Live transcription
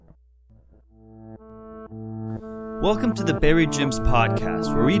Welcome to the Buried Gems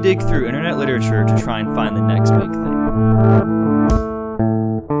podcast, where we dig through internet literature to try and find the next big thing.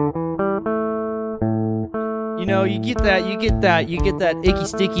 You know, you get that icky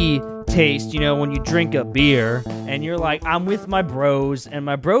sticky taste, you know, when you drink a beer and you're like, I'm with my bros, and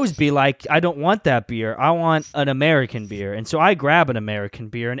my bros be like, I don't want that beer, I want an American beer. And so I grab an American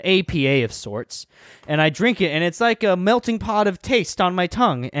beer, an APA of sorts, and I drink it, and it's like a melting pot of taste on my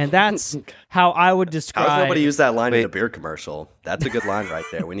tongue, and that's how I would describe. How's nobody use that line in a beer commercial? That's a good line right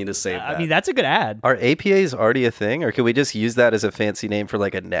there. We need to save that. I mean, that's a good ad. Are APAs already a thing, or could we just use that as a fancy name for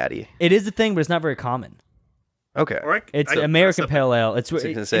like a natty? It is a thing, but it's not very common. Okay. It's American Pale Ale. It's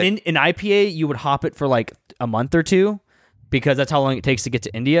in IPA, you would hop it for like a month or two because that's how long it takes to get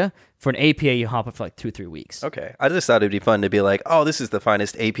to India. For an APA, you hop it for like 2 or 3 weeks. Okay. I just thought it'd be fun to be like, oh, this is the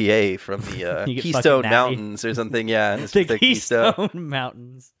finest APA from the Keystone Mountains or something. Yeah. The Keystone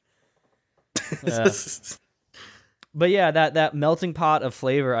Mountains. But yeah, that melting pot of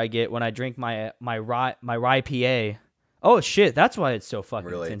flavor I get when I drink my rye PA. Oh, shit. That's why it's so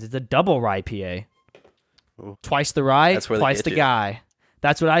fucking intense. It's a double rye PA. Ooh. Twice the rye, twice the guy.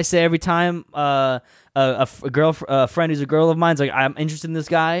 That's what I say every time a friend who's a girl of mine's like, I'm interested in this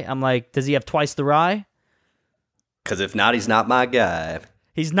guy. I'm like, does he have twice the rye? Because if not, he's not my guy.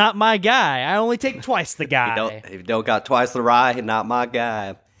 He's not my guy. I only take twice the guy. If you don't got twice the rye, he's not my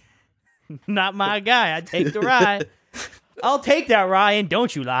guy. Not my guy. I take the rye. I'll take that rye, and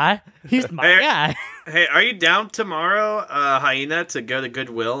don't you lie. He's my guy. Hey, are you down tomorrow, Hyena, to go to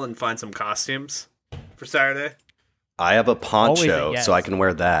Goodwill and find some costumes for Saturday? I have a poncho, so I can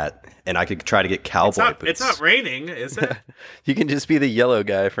wear that, and I could try to get cowboy boots. It's not raining, is it? You can just be the yellow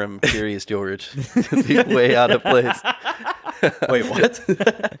guy from Curious George. Be way out of place. Wait, what?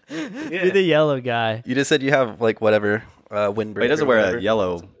 Be the yellow guy. You just said you have like whatever windbreaker. He doesn't wear a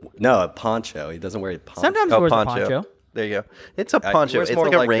yellow. No, a poncho. He doesn't wear a poncho. Sometimes he wears a poncho. There you go. It's a poncho. It's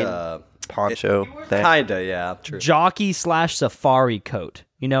like a rain poncho thing. Kinda, yeah. True. Jockey / safari coat.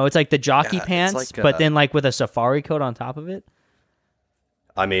 You know, it's like the jockey pants, but then like with a safari coat on top of it.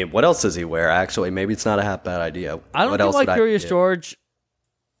 I mean, what else does he wear? Actually, maybe it's not a half bad idea. I don't think like Curious George.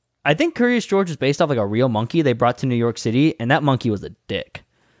 I think Curious George is based off like a real monkey they brought to New York City, and that monkey was a dick.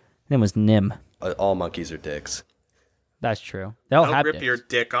 His name was Nim. All monkeys are dicks. That's true. They'll have rip dicks. your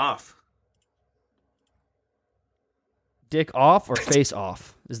dick off. Dick off or face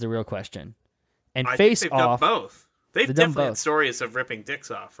off is the real question. And I face think they've off. done both. They've done definitely both. had stories of ripping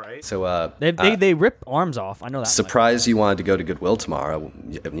dicks off, right? So they rip arms off. I know that. Surprised you wanted to go to Goodwill tomorrow.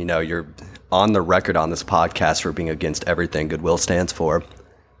 You know, you're on the record on this podcast for being against everything Goodwill stands for.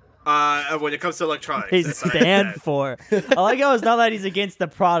 When it comes to electronics, they stand for. I like how it's not that he's against the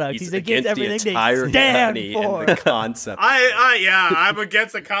product. He's against everything they stand for. And the concept. I'm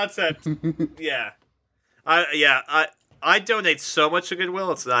against the concept. Yeah. I donate so much to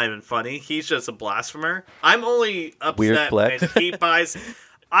Goodwill, it's not even funny. He's just a blasphemer. I'm only upset when he buys.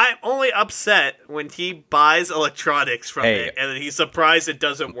 I'm only upset when he buys electronics from it, and then he's surprised it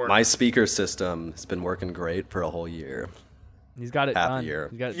doesn't work. My speaker system has been working great for a whole year. He's got it half done. A year.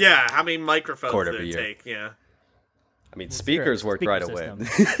 Yeah, how many microphones did it take? Yeah. I mean, speakers worked right away. I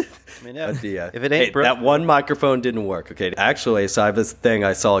mean, yeah. If it ain't that one microphone didn't work. Okay, actually, so I have this thing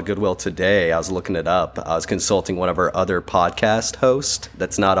I saw at Goodwill today. I was looking it up. I was consulting one of our other podcast hosts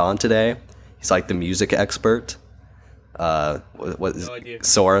that's not on today. He's like the music expert. What is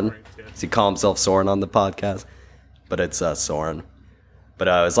Soren? Does he call himself Soren on the podcast? But it's Soren. But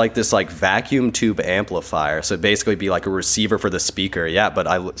it was like this like vacuum tube amplifier. So it'd basically be like a receiver for the speaker. Yeah, but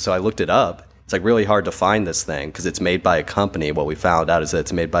I looked it up. It's like really hard to find this thing because it's made by a company. What we found out is that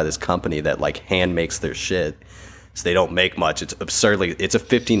it's made by this company that like hand makes their shit. So they don't make much. It's absurdly. It's a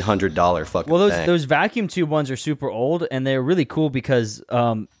 $1,500 fucking. Well, thing. those vacuum tube ones are super old and they're really cool because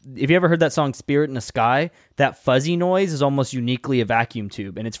if you ever heard that song "Spirit in the Sky," that fuzzy noise is almost uniquely a vacuum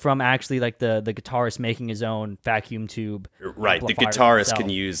tube, and it's from actually like the guitarist making his own vacuum tube. Right, the guitarist can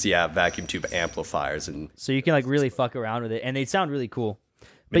use vacuum tube amplifiers, and so you can like really fuck around with it, and they sound really cool.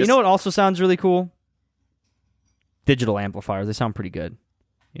 But you know what also sounds really cool? Digital amplifiers. They sound pretty good.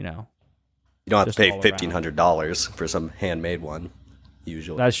 You know. You don't have to pay $1,500 for some handmade one,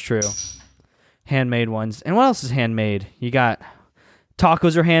 usually. That's true. Handmade ones. And what else is handmade? You got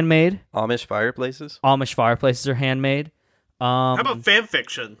tacos are handmade. Amish fireplaces are handmade. How about fan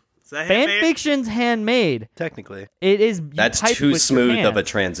fiction? Is that handmade? Fan fiction's handmade. Technically. It is. That's too smooth of a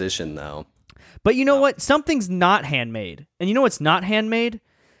transition, though. But you know what? Something's not handmade. And you know what's not handmade?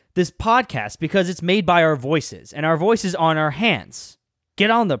 This podcast, because it's made by our voices. And our voices on our hands. Get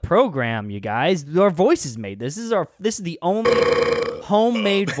on the program, you guys. Our voice is made. This is the only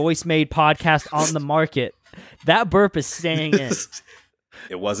homemade voice made podcast on the market. That burp is staying in.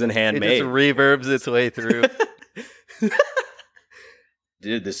 It wasn't handmade. It just reverbs its way through.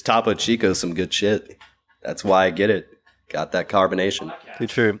 Dude, this Topo Chico's some good shit. That's why I get it. Got that carbonation. Too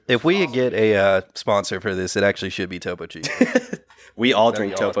true. If we get a sponsor for this, it actually should be Topo Chico. We all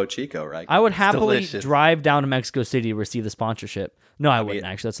drink Topo Chico, right? I would happily drive down to Mexico City to receive the sponsorship. No, I wouldn't,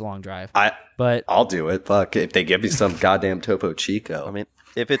 actually. That's a long drive. But I'll do it. Fuck. If they give me some goddamn Topo Chico. I mean,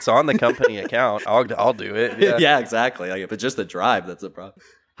 if it's on the company account, I'll do it. Yeah, yeah, exactly. Like, if it's just a drive, that's a problem.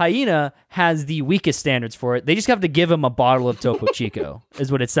 Hyena has the weakest standards for it. They just have to give him a bottle of Topo Chico,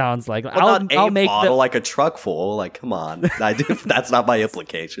 is what it sounds like. Well, I'll make bottle like a truck full. Like, come on, that's not my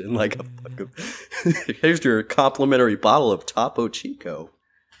implication. Like, here's your complimentary bottle of Topo Chico.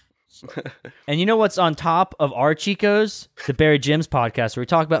 And you know what's on top of our Chicos? The Barry Jim's podcast, where we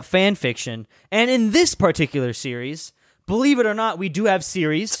talk about fan fiction. And in this particular series, believe it or not, we do have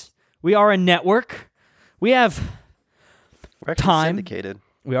series. We are a network. We have time. Syndicated.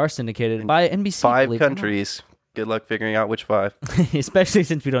 We are syndicated by NBC. 5 countries. Good luck figuring out which 5. Especially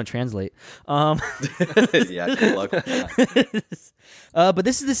since we don't translate. Yeah, good luck with that. But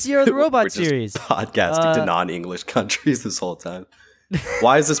this is the Sierra the Robot series. Podcasting to non-English countries this whole time.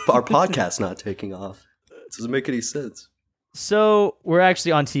 Why is our podcast not taking off? It doesn't make any sense. So we're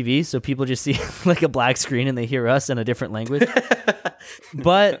actually on TV, so people just see like a black screen and they hear us in a different language.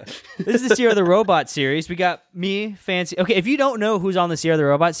 But this is the Sierra the Robot series. We got me, Fancy. Okay, if you don't know who's on the Sierra the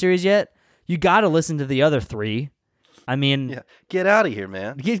Robot series yet, you got to listen to the other 3. I mean, get out of here,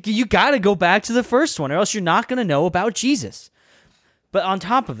 man. You got to go back to the first one, or else you're not going to know about Jesus. But on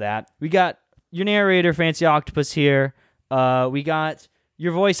top of that, we got your narrator, Fancy Octopus, here. We got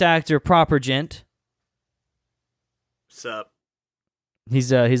your voice actor, Proper Gent. What's up?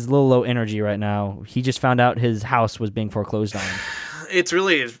 He's a little low energy right now. He just found out his house was being foreclosed on. It's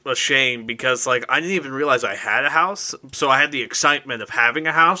really a shame because, like, I didn't even realize I had a house. So I had the excitement of having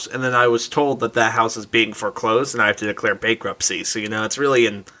a house, and then I was told that house is being foreclosed, and I have to declare bankruptcy. So, it's really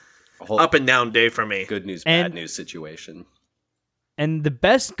an up and down day for me. Good news, bad news situation. And the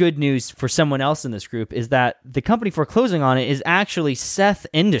best good news for someone else in this group is that the company foreclosing on it is actually Seth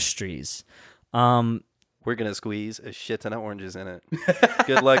Industries. We're going to squeeze a shit ton of oranges in it.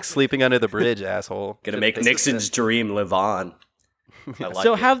 Good luck sleeping under the bridge, asshole. Gonna make Nixon's dream live on.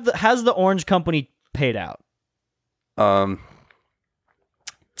 So has the orange company paid out?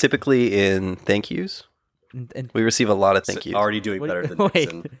 Typically in thank yous. We receive a lot of thank yous. Already doing better than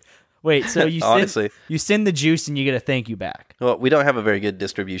Nixon. Wait, so you send the juice and you get a thank you back. Well, we don't have a very good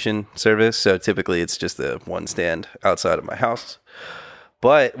distribution service, so typically it's just the one stand outside of my house.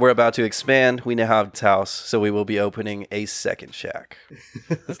 But we're about to expand. We now have this house, so we will be opening a second shack.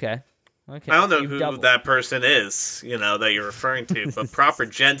 Okay. I don't know who that person is, that you're referring to, but Proper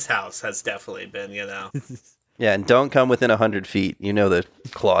Gent's house has definitely been, Yeah, and don't come within 100 feet. You know the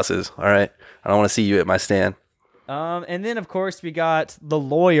clauses, all right? I don't want to see you at my stand. And then, of course, we got the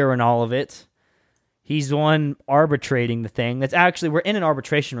lawyer and all of it. He's the one arbitrating the thing. That's actually, we're in an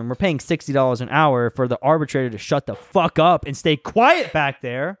arbitration room. We're paying $60 an hour for the arbitrator to shut the fuck up and stay quiet back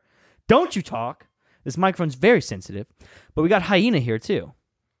there. Don't you talk. This microphone's very sensitive. But we got Hyena here, too.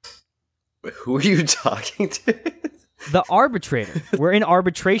 Who are you talking to? The arbitrator. We're in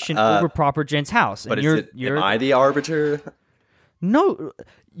arbitration over Proper Gent's house. But am I the arbiter? No,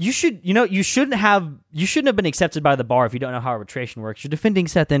 you shouldn't have been accepted by the bar if you don't know how arbitration works. You're defending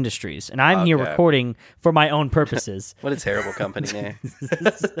Seth Industries, and I'm here recording for my own purposes. What a terrible company name.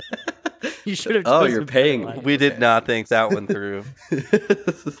 You should have. Oh, you're paying. We did not think that one through.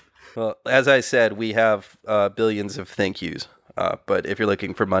 Well, as I said, we have billions of thank yous. But if you're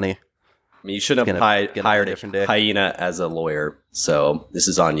looking for money, you shouldn't have hired Hyena as a lawyer. So this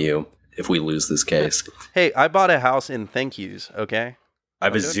is on you if we lose this case. Hey, I bought a house in thank yous, okay? I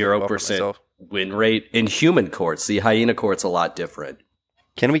have a 0% win rate in human courts. The Hyena court's a lot different.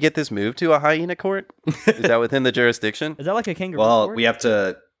 Can we get this moved to a Hyena court? Is that within the jurisdiction? Is that like a kangaroo court? Well, we have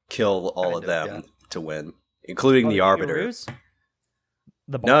to kill all of them to win, including the arbiter.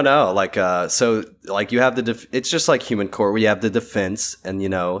 No, like so like you have it's just like human court. We have the defense and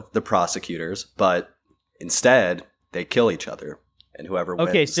the prosecutors, but instead they kill each other and whoever wins.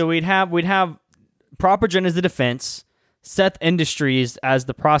 Okay, so we'd have Proper Gent as the defense, Seth Industries as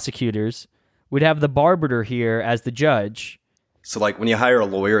the prosecutors. We'd have the Barber here as the judge. So like when you hire a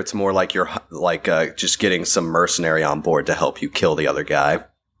lawyer, it's more like you're like just getting some mercenary on board to help you kill the other guy.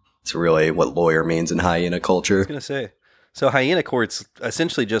 It's really what lawyer means in Hyena culture. I was gonna say. So Hyena court's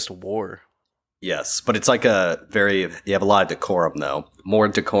essentially just war. Yes, but it's like you have a lot of decorum though. More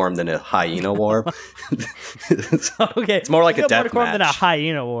decorum than a hyena war. Okay. It's more like a more death decorum match. than a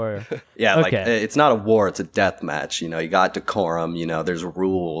hyena war. Yeah, like Okay. it's not a war, it's a death match. You got decorum, there's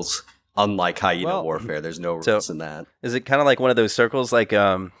rules. Unlike hyena warfare, there's no rules in that. Is it kind of like one of those circles like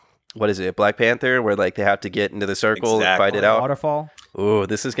what is it, Black Panther, where like they have to get into the circle and fight it out? Waterfall. Ooh,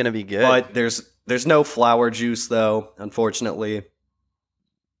 this is gonna be good. But there's no flower juice though, unfortunately.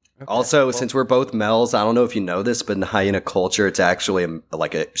 Okay, also, since we're both males, I don't know if you know this, but in hyena culture, it's actually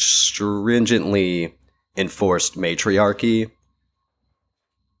like a stringently enforced matriarchy.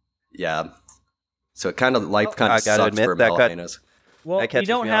 Yeah. So it kind of sucks for male hyenas. Well, you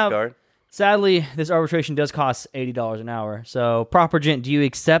don't have. Sadly, this arbitration does cost $80 an hour. So, Proper Gent, do you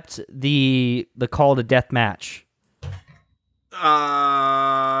accept the call to death match?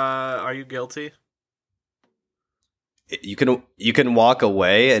 Are you guilty? You can walk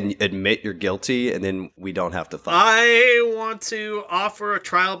away and admit you're guilty, and then we don't have to fight. I want to offer a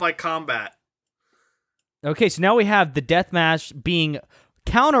trial by combat. Okay, so now we have the death match being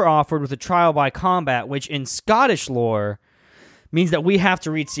counter-offered with a trial by combat, which in Scottish lore means that we have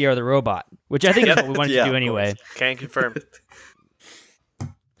to read Sierra the Robot, which I think is what we wanted to do anyway. Can confirm.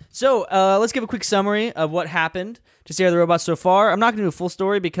 So let's give a quick summary of what happened to Sierra the Robot so far. I'm not going to do a full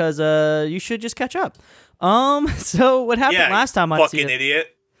story because you should just catch up. So what happened last time on fucking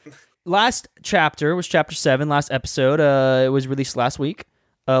idiot. Last chapter was chapter 7, last episode. It was released last week.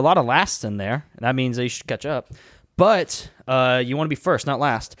 A lot of lasts in there. That means that you should catch up. But you want to be first, not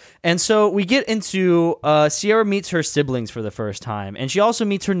last. And so we get into Sierra meets her siblings for the first time. And she also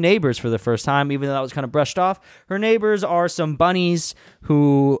meets her neighbors for the first time, even though that was kind of brushed off. Her neighbors are some bunnies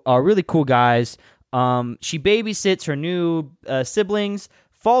who are really cool guys. She babysits her new siblings,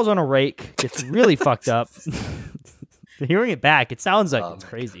 falls on a rake, gets really fucked up. Hearing it back, it sounds like it's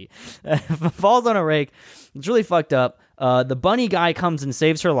crazy. Falls on a rake, it's really fucked up. The bunny guy comes and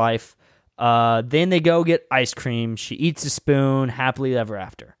saves her life. Then they go get ice cream. She eats a spoon, happily ever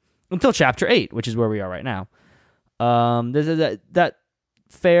after. Until chapter 8, which is where we are right now. Is that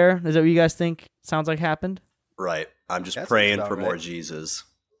fair? Is that what you guys think sounds like happened? Right. I'm just praying for more Jesus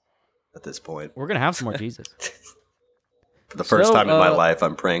at this point. We're going to have some more Jesus. For the first time in my life,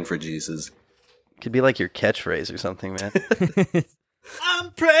 I'm praying for Jesus. Could be like your catchphrase or something, man.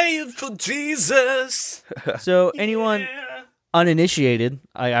 I'm praying for Jesus. So anyone uninitiated,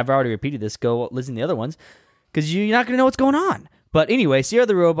 I've already repeated this, go listen to the other ones, because you're not going to know what's going on. But anyway, Sierra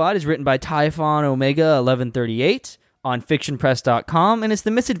the Robot is written by Typhon Omega 1138 on fictionpress.com, and it's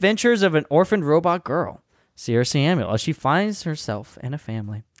the misadventures of an orphaned robot girl, Sierra Samuel, as she finds herself and a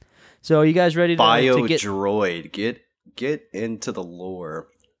family. So are you guys ready to get... Biodroid, get into the lore.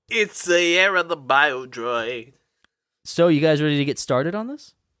 It's Sierra the Biodroid. So you guys ready to get started on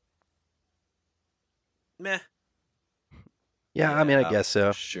this? Meh. Yeah, I mean, I guess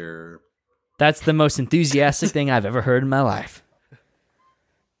so. Sure. That's the most enthusiastic thing I've ever heard in my life.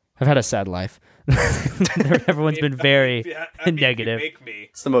 I've had a sad life. Everyone's been very negative.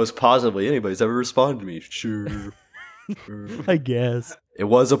 It's the most positively anybody's ever responded to me. Sure. I guess. It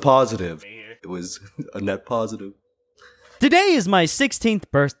was a positive. It was a net positive. Today is my 16th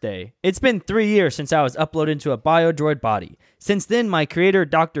birthday. It's been 3 years since I was uploaded into a biodroid body. Since then, my creator,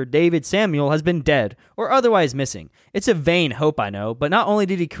 Dr. David Samuel, has been dead or otherwise missing. It's a vain hope, I know, but not only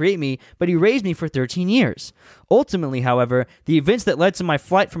did he create me, but he raised me for 13 years. Ultimately, however, the events that led to my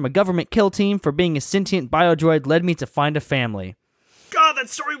flight from a government kill team for being a sentient biodroid led me to find a family. God, that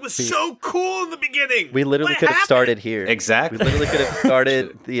story was so cool in the beginning. We literally could have started here. Exactly. We literally could have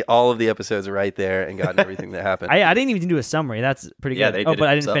started all of the episodes right there and gotten everything that happened. I didn't even do a summary. That's pretty good. They did but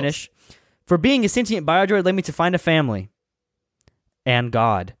I didn't themselves. finish. For being a sentient biodroid led me to find a family. And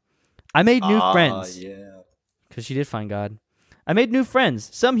God. I made new friends. Yeah. Because she did find God. I made new friends,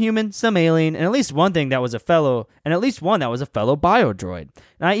 some human, some alien, and at least one that was a fellow biodroid.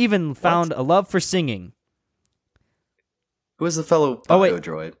 And I even found a love for singing. Who is the fellow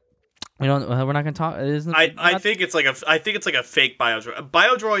biodroid? We're not going to talk. I think it's like a fake biodroid.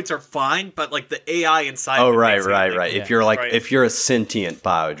 Biodroids are fine, but like the AI inside. Oh, right. Yeah. If you're a sentient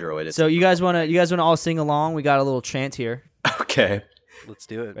biodroid. It's so you guys want to all sing along? We got a little chant here. Okay. Let's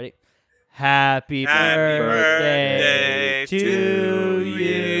do it. Ready? Happy birthday to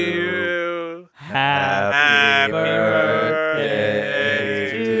you. Happy birthday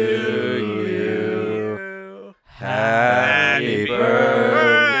to you. Happy birthday,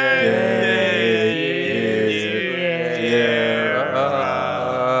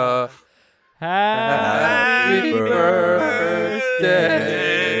 Sierra. Happy birthday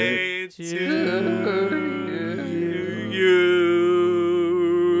to you.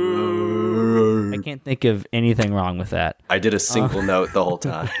 think of anything wrong with that. I did a single note the whole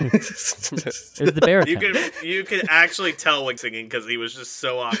time. It was the baritone. You could actually tell when singing because he was just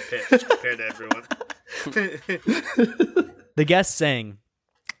so off pitch compared to everyone. The guest sang,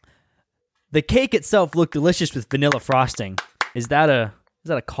 "The cake itself looked delicious with vanilla frosting." Is that a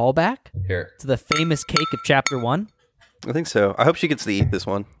callback Here. to the famous cake of Chapter 1? I think so. I hope she gets to eat this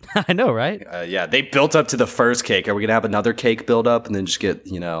one. I know, right? Yeah, they built up to the first cake. Are we gonna have another cake build up and then just get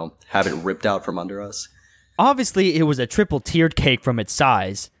have it ripped out from under us? Obviously, it was a triple-tiered cake from its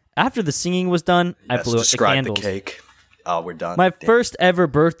size. After the singing was done, I blew out the describe candles. the cake. Oh, we're done. My first ever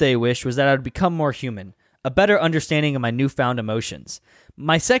birthday wish was that I would become more human, a better understanding of my newfound emotions.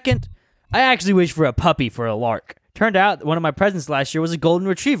 My second, I actually wished for a puppy for a lark. Turned out one of my presents last year was a golden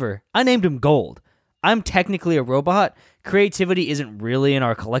retriever. I named him Gold. I'm technically a robot. Creativity isn't really in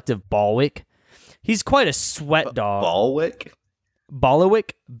our collective Balwick. He's quite a sweat dog. Balwick?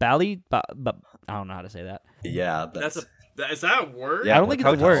 Balwick? I don't know how to say that. Yeah. Is that a word? Yeah, I don't think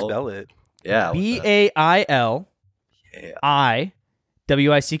it's a word. Spell it. Yeah. BAILWICK.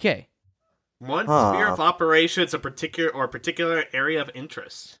 One sphere of operations, a particular area of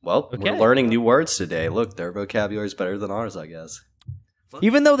interest. Well, Okay. we're learning new words today. Look, their vocabulary is better than ours, I guess.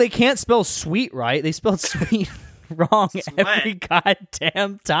 Even though they can't spell sweet right, they spelled sweet wrong Sweat. every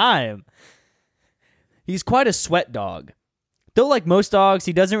goddamn time. He's quite a sweat dog. Though, like most dogs,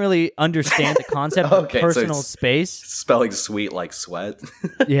 he doesn't really understand the concept Okay, of so personal it's- space. Spelling sweet like sweat.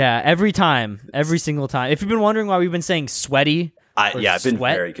 Yeah, every single time. If you've been wondering why we've been saying sweaty, I've been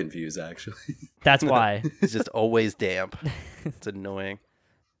sweat? very confused, actually. that's why. It's just always damp. It's annoying.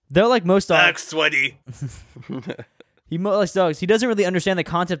 Though, like most dogs, Act sweaty. he doesn't really understand the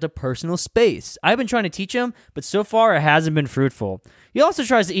concept of personal space. I've been trying to teach him, but so far it hasn't been fruitful. He also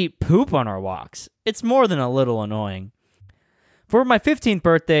tries to eat poop on our walks. It's more than a little annoying. For my 15th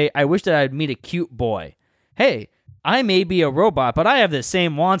birthday, I wish that I'd meet a cute boy. Hey, I may be a robot, but I have the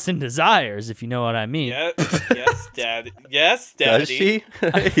same wants and desires, if you know what I mean. Yes, Dad. Yes, Daddy. Does she?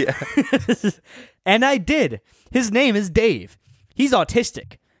 Yeah. And I did. His name is Dave. He's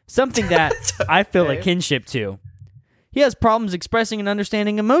autistic, something that I feel a kinship to. He has problems expressing and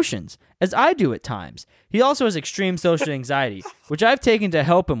understanding emotions, as I do at times. He also has extreme social anxiety, which I've taken to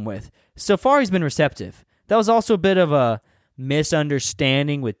help him with. So far, he's been receptive. That was also a bit of a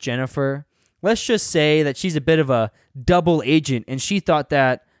misunderstanding with Jennifer. Let's just say that she's a bit of a double agent, and she thought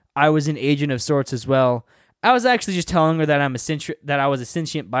that I was an agent of sorts as well. I was actually just telling her that I was a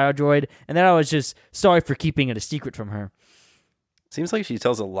sentient biodroid, and that I was just sorry for keeping it a secret from her. Seems like she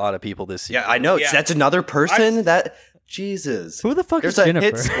tells a lot of people this. Yeah, I know. Yeah. That's another person Jesus. Who the fuck There's is a Jennifer?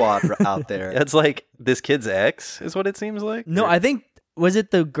 hit squad out there. It's like this kid's ex, is what it seems like. No, I think, was it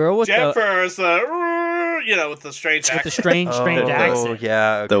the girl with Jennifer's, with the strange the accent. strange Oh, accent?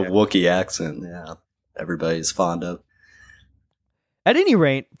 yeah. The Okay. Wookiee accent, yeah. Everybody's fond of. At any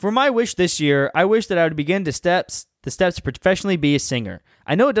rate, for my wish this year, I wish that I would begin the steps to professionally be a singer.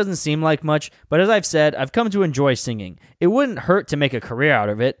 I know it doesn't seem like much, but as I've said, I've come to enjoy singing. It wouldn't hurt to make a career out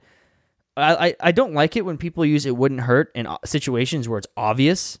of it. I don't like it when people use "it wouldn't hurt" in situations where it's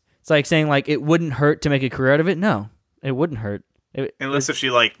obvious. It's like saying it wouldn't hurt to make a career out of it. No, it wouldn't hurt. Unless if she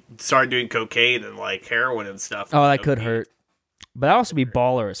started doing cocaine and heroin and stuff. Oh, that could hurt. But I'd also be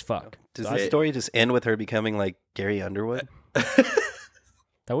baller as fuck. Does this story just end with her becoming like Gary Underwood?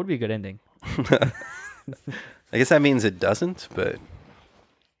 That would be a good ending. I guess that means it doesn't, but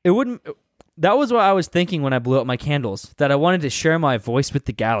It wouldn't. That was what I was thinking when I blew up my candles, that I wanted to share my voice with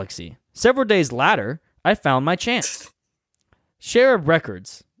the galaxy. Several days later, I found my chance. Cherub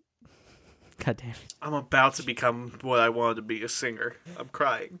Records. God damn it. I'm about to become what I wanted to be, a singer. I'm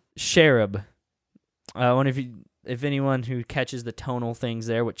crying. Cherub. I wonder if anyone who catches the tonal things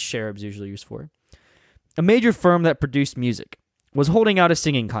there, what cherub's usually used for. A major firm that produced music was holding out a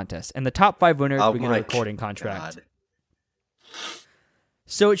singing contest, and the top 5 winners would get a recording contract. God.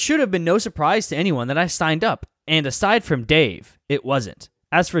 So it should have been no surprise to anyone that I signed up. And aside from Dave, it wasn't.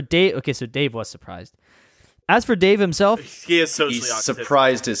 As for Dave, okay, so Dave was surprised. As for Dave himself, He is socially He's autistic.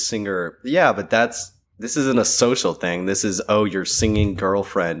 surprised his singer. Yeah, but this isn't a social thing. This is, your singing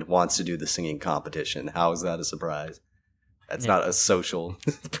girlfriend wants to do the singing competition. How is that a surprise? That's not a social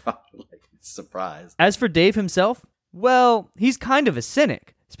surprise. as for Dave himself, well, he's kind of a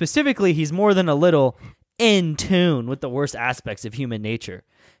cynic. Specifically, he's more than a little in tune with the worst aspects of human nature.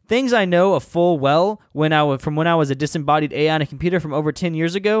 Things I know of full well from when I was a disembodied AI on a computer from over 10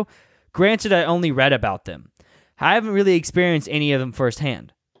 years ago. Granted, I only read about them. I haven't really experienced any of them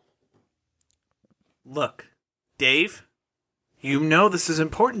firsthand. Look, Dave, you know this is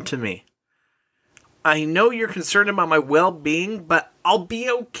important to me. I know you're concerned about my well-being, but I'll be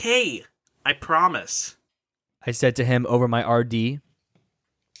okay. I promise. I said to him over my RD.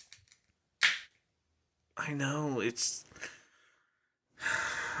 I know, it's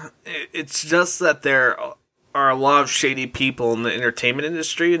just that there are a lot of shady people in the entertainment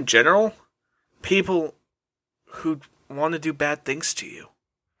industry in general. People who want to do bad things to you.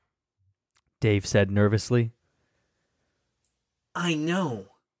 Dave said nervously. I know.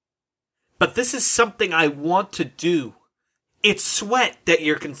 But this is something I want to do. It's sweat that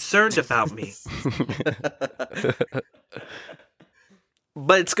you're concerned about me.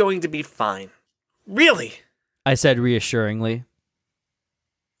 But it's going to be fine. Really? I said reassuringly.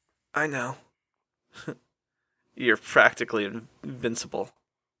 I know. You're practically invincible.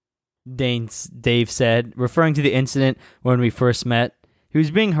 Dave said, referring to the incident when we first met. He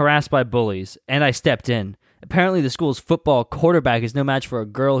was being harassed by bullies, and I stepped in. Apparently the school's football quarterback is no match for a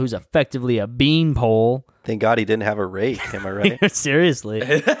girl who's effectively a beanpole. Thank God he didn't have a rake, am I right?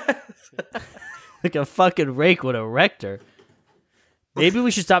 Seriously. Like a fucking rake would have wrecked her. Maybe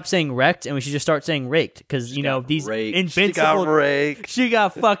we should stop saying wrecked and we should just start saying raked. Because, you know, these invincible... She got raked. She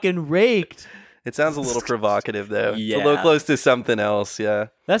got fucking raked. It sounds a little provocative, though. Yeah. It's a little close to something else, yeah.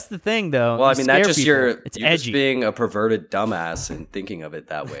 That's the thing, though. Well, I mean, that's just you're just edgy. being a perverted dumbass and thinking of it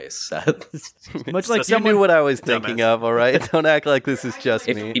that way, Seth. Much like You someone... knew what I was thinking of, all right? Don't act like this is just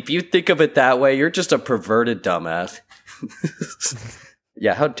me. If you think of it that way, you're just a perverted dumbass.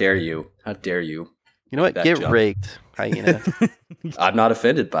 Yeah, how dare you? How dare you? You know what? That Get jump. raked, hyena. I'm not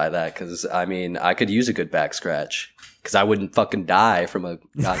offended by that because, I mean, I could use a good back scratch because I wouldn't fucking die from a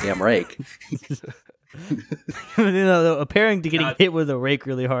goddamn rake. You know, appearing to getting hit with a rake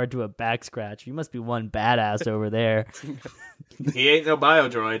really hard to a back scratch. You must be one badass over there. He ain't no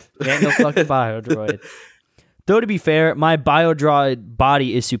biodroid. He ain't no fucking biodroid. Though to be fair, my biodroid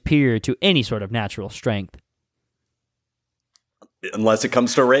body is superior to any sort of natural strength. Unless it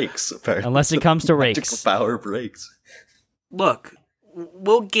comes to rakes. Unless it comes to Magical rakes. power of rakes. Look,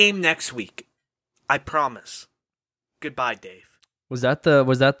 we'll game next week. I promise. Goodbye, Dave. Was that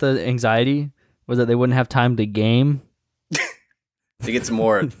the anxiety? Was that they wouldn't have time to game? I think it's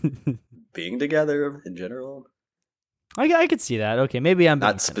more being together in general. I could see that. Okay, maybe I'm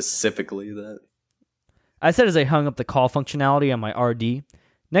Not specifically that. I said as I hung up the call functionality on my RD.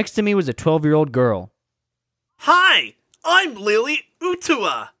 Next to me was a 12-year-old girl. Hi, I'm Lily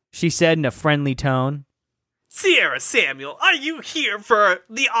Utua. She said in a friendly tone. Sierra Samuel, are you here for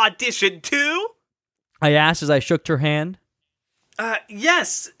the audition too? I asked as I shook her hand.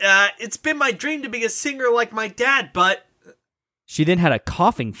 Yes. It's been my dream to be a singer like my dad, but... She then had a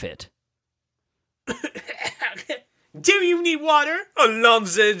coughing fit. Do you need water,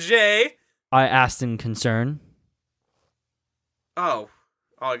 Alonzo J? I asked in concern. Oh,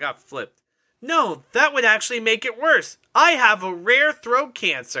 I got flipped. No, that would actually make it worse. I have a rare throat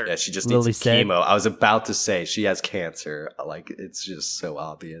cancer. Yeah, she just Lily needs said. chemo. I was about to say she has cancer. Like, it's just so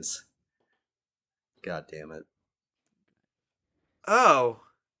obvious. God damn it. Oh.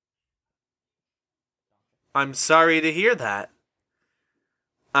 I'm sorry to hear that.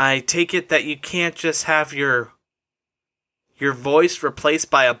 I take it that you can't just have your voice replaced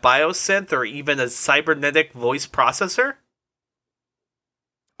by a biosynth or even a cybernetic voice processor?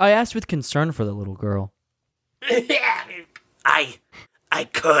 I asked with concern for the little girl. I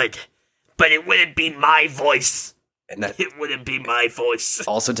could, but it wouldn't be my voice. And that It wouldn't be my voice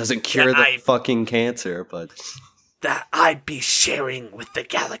also doesn't cure Yeah, the fucking cancer, but... that I'd be sharing with the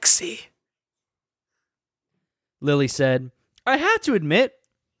galaxy. Lily said, I have to admit,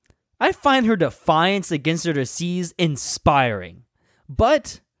 I find her defiance against her disease inspiring.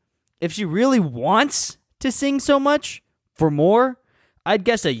 But if she really wants to sing so much for more, I'd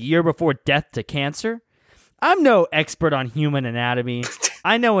guess a year before death to cancer. I'm no expert on human anatomy.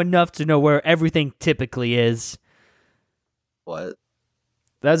 I know enough to know where everything typically is. What?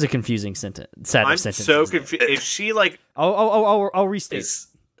 That was a confusing sentence. I'm so confused. If she like, I'll restate.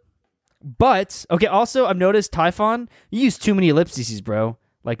 But okay. Also, I've noticed Typhon, you use too many ellipses, bro.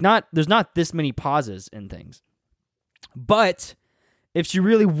 Like, there's not this many pauses in things. But if she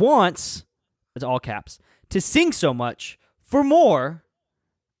really wants, it's all caps, to sing so much for more,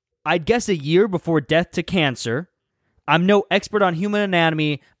 I'd guess a year before death to cancer. I'm no expert on human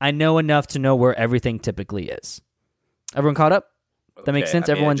anatomy. I know enough to know where everything typically is. Everyone caught up? That makes sense?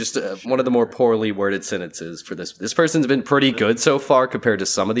 I mean, Everyone just one of the more poorly worded sentences for this. This person's been pretty good so far compared to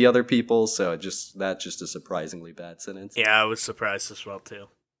some of the other people, so that's just a surprisingly bad sentence. yeah, I was surprised as well too.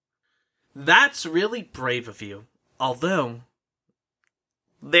 That's really brave of you. Although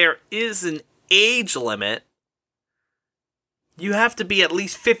there is an age limit. You have to be at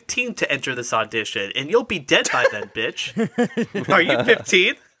least 15 to enter this audition, and you'll be dead by then, bitch. Are you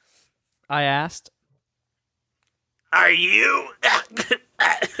 15? I asked. Are you?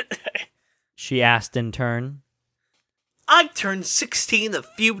 She asked in turn. I turned 16 a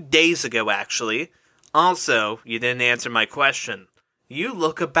few days ago, actually. Also, you didn't answer my question. You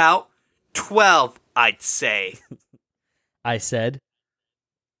look about 12, I'd say. I said.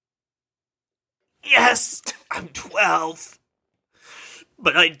 Yes, I'm 12.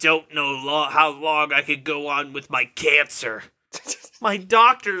 But I don't know how long I could go on with my cancer. My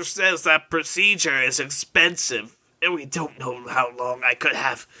doctor says that procedure is expensive, and we don't know how long I could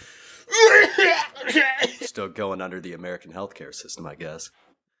have. Still going under the American healthcare system, I guess.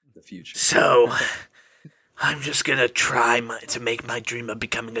 In the future. So, I'm just gonna try to make my dream of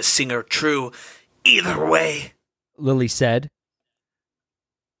becoming a singer true. Either way. Lily said.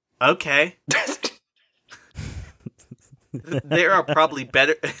 Okay. There are probably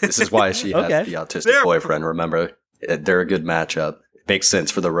better. This is why she has the autistic boyfriend, remember? They're a good matchup. It makes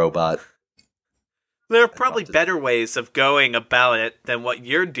sense for the robot. There are probably better ways of going about it than what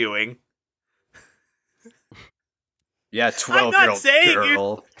you're doing. Yeah,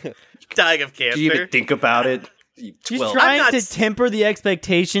 12-year-old girl. You're dying of cancer. Do you even think about it? She's trying to temper the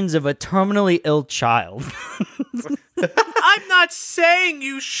expectations of a terminally ill child. I'm not saying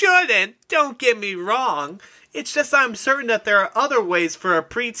you shouldn't. Don't get me wrong. It's just I'm certain that there are other ways for a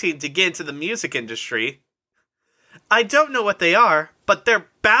preteen to get into the music industry. I don't know what they are, but they're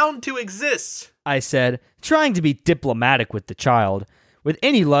bound to exist. I said, trying to be diplomatic with the child. With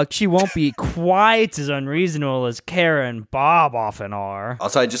any luck, she won't be quite as unreasonable as Kara and Bob often are.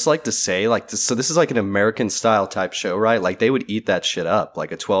 Also, I'd just like to say, so this is like an American-style type show, right? Like, they would eat that shit up.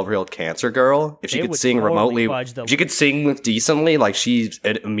 Like, a 12-year-old cancer girl, if she could sing remotely, if she could sing decently, like, she's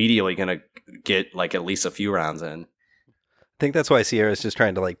immediately gonna get, like, at least a few rounds in. I think that's why Sierra's just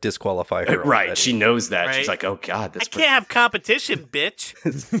trying to, like, disqualify her. Right, already. she knows that. Right. She's like, oh, God. I can't have competition, bitch.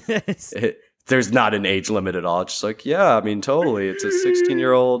 There's not an age limit at all. It's just like, yeah, I mean, totally. It's a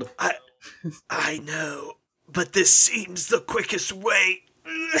 16-year-old. I know, but this seems the quickest way.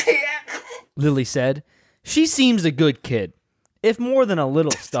 Lily said. She seems a good kid, if more than a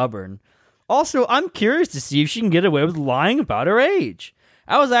little stubborn. Also, I'm curious to see if she can get away with lying about her age.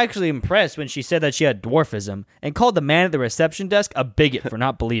 I was actually impressed when she said that she had dwarfism and called the man at the reception desk a bigot for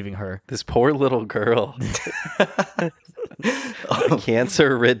not believing her. This poor little girl. A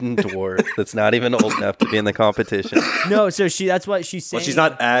cancer-ridden dwarf that's not even old enough to be in the competition. No, so that's what she's saying. Well, she's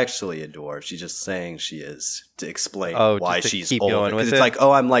not actually a dwarf. She's just saying she is to explain why to she's keep old. going with Because it's like,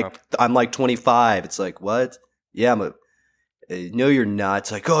 oh, I'm like 25. It's like, what? Yeah, no, you're not.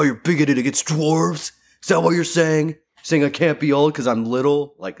 It's like, oh, you're bigoted against dwarves. Is that what you're saying? Saying I can't be old because I'm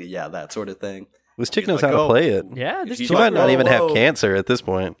little? Like, yeah, that sort of thing. This chick knows how to play it. Yeah, she might not even have cancer at this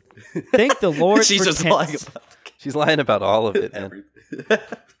point. Thank the Lord she's for just temps. lying about She's lying about all of it, man.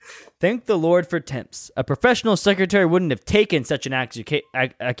 Thank the Lord for temps. A professional secretary wouldn't have taken such an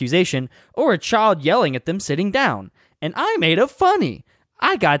accusation or a child yelling at them sitting down. And I made a funny.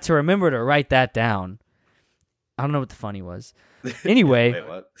 I got to remember to write that down. I don't know what the funny was. Anyway, Wait,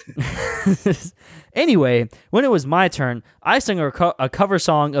 what? Anyway, when it was my turn, I sang a cover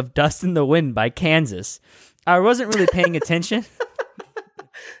song of Dust in the Wind by Kansas. I wasn't really paying attention.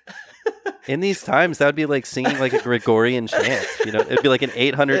 In these times, that would be like singing like a Gregorian chant. You know, it'd be like an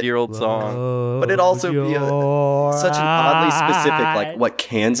 800-year-old song. But it'd also be such an oddly specific, like, what,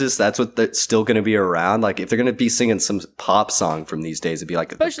 Kansas? That's what that's still going to be around? Like, if they're going to be singing some pop song from these days, it'd be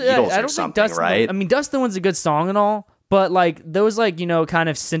like Especially, the Beatles I or don't something, think right? I mean, Dust in the Wind's a good song and all, but like those, like, you know, kind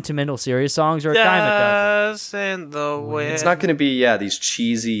of sentimental, serious songs are a dime a dozen. Dust in the wind. It's not going to be, these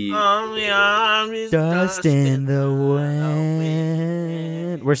cheesy... Dust in the wind.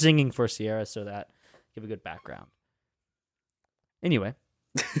 We're singing for Sierra so that give a good background. Anyway,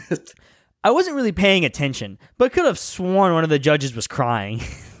 I wasn't really paying attention, but could have sworn one of the judges was crying.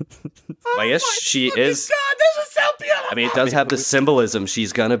 I guess she is. God, this is so beautiful. I mean, it does have the symbolism.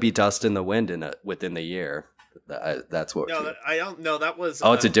 She's going to be dust in the wind within the year. That's what. No, I don't know. That was.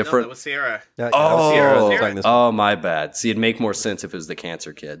 Oh, it's a different. No, that was Sierra. Oh, my bad. See, it'd make more sense if it was the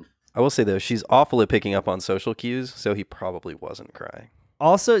cancer kid. I will say though, she's awful at picking up on social cues, so he probably wasn't crying.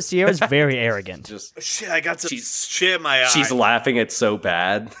 Also, Sierra's very arrogant. Shit, I got some shit in my eye. She's laughing. It's so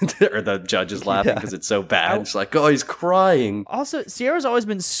bad, or the judge is laughing because it's so bad. She's like, "Oh, he's crying." Also, Sierra's always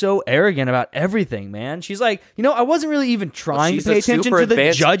been so arrogant about everything, man. She's like, I wasn't really even trying to pay attention to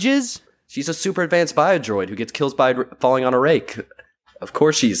the judges. She's a super advanced biodroid who gets killed by falling on a rake. Of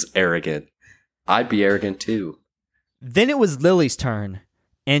course she's arrogant. I'd be arrogant too. Then it was Lily's turn,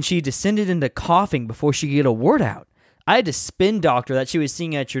 and she descended into coughing before she could get a word out. I had to spin doctor that she was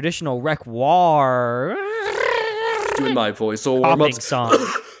singing a traditional requiem doing my voice coughing song.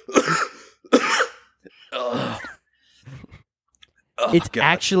 It's God.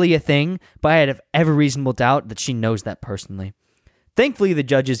 actually a thing, but I have every reasonable doubt that she knows that personally. Thankfully, the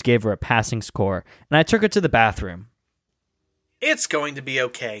judges gave her a passing score, and I took her to the bathroom. It's going to be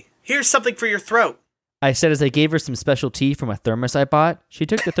okay. Here's something for your throat. I said as I gave her some special tea from a thermos I bought. She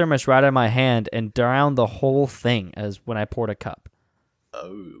took the thermos right out of my hand and drowned the whole thing as when I poured a cup.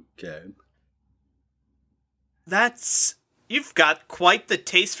 Okay. You've got quite the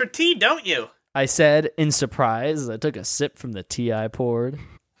taste for tea, don't you? I said in surprise as I took a sip from the tea I poured.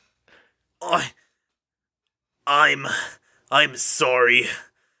 I'm sorry.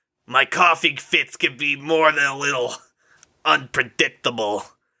 My coughing fits can be more than a little unpredictable.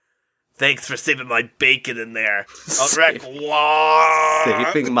 Thanks for saving my bacon in there. Saving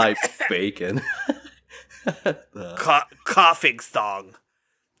my bacon. Coughing song.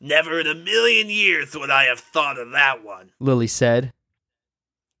 Never in a million years would I have thought of that one. Lily said.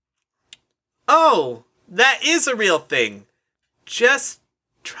 Oh, that is a real thing. Just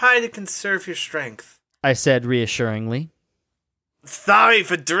try to conserve your strength. I said reassuringly. Sorry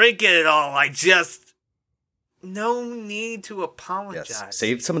for drinking it all. No need to apologize. Yes.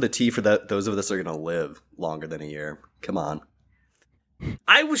 Save some of the tea for those of us that are going to live longer than a year. Come on.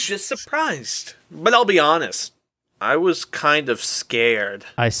 I was just surprised. But I'll be honest. I was kind of scared.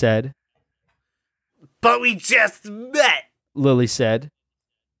 I said. But we just met. Lily said.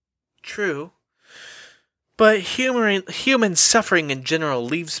 True. But human suffering in general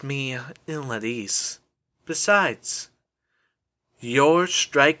leaves me ill at ease. Besides, you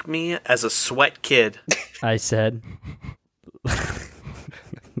strike me as a sweat kid. I said.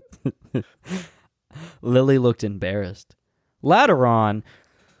 Lily looked embarrassed. Later on,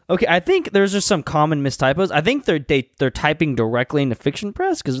 okay, I think there's just some common mistypos. I think they're typing directly into Fiction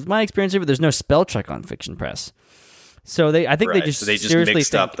Press because with my experience of it, there's no spell check on Fiction Press. So I think they just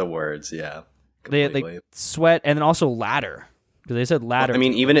mixed up the words. Yeah, they sweat and then also ladder because they said ladder. Well, I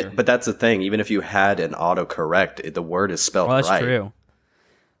mean, but that's the thing. Even if you had an autocorrect, the word is spelled right. That's true.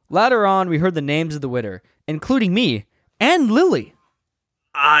 Later on, we heard the names of the winner, including me and Lily.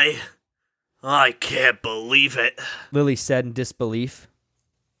 I can't believe it. Lily said in disbelief.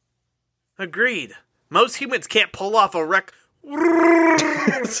 Agreed. Most humans can't pull off a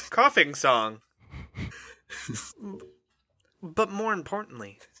coughing song. But more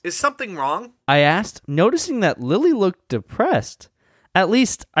importantly, is something wrong? I asked, noticing that Lily looked depressed. At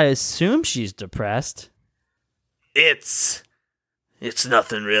least, I assume she's depressed. It's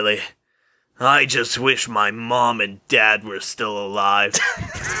nothing really. I just wish my mom and dad were still alive.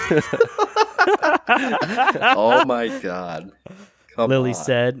 Oh my God. Lily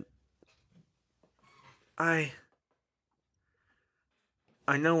said. I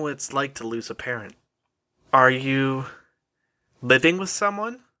know what it's like to lose a parent. Are you living with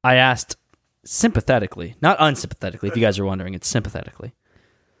someone? I asked sympathetically, not unsympathetically. If you guys are wondering, it's sympathetically.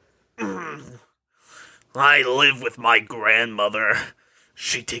 I live with my grandmother.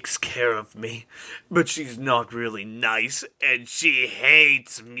 She takes care of me, but she's not really nice, and she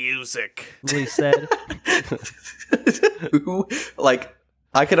hates music. Lily said.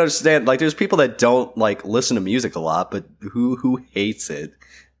 I can understand, there's people that don't, listen to music a lot, but who hates it?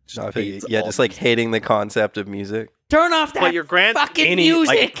 Just hating the concept of music. Turn off that fucking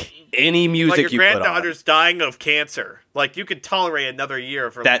music! Any music you put on. Your granddaughter's dying of cancer. You could tolerate another year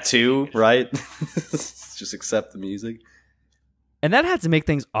of her. That too, right? Just accept the music. And that had to make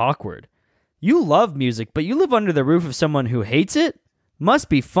things awkward. You love music, but you live under the roof of someone who hates it? Must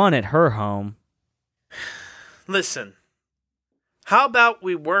be fun at her home. Listen. How about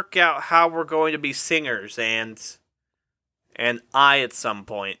we work out how we're going to be singers and I, at some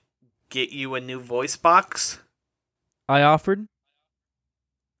point, get you a new voice box? I offered.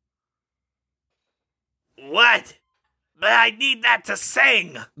 What? But I need that to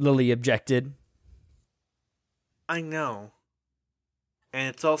sing! Lily objected. I know. And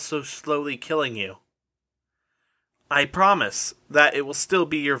it's also slowly killing you. I promise that it will still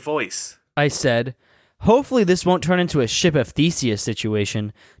be your voice. I said. Hopefully this won't turn into a Ship of Theseus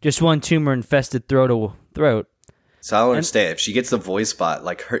situation. Just one tumor-infested throat to throat. So I don't understand. If she gets the voice box,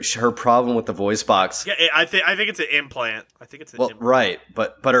 her problem with the voice box. Yeah, I think it's an implant. Implant. Right,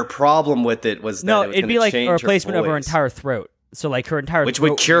 but her problem with it was that it'd be like a replacement of her entire throat. So her entire which throat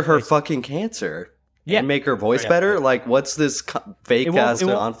would cure her fucking cancer. Yeah, and make her voice better. What's this fake ass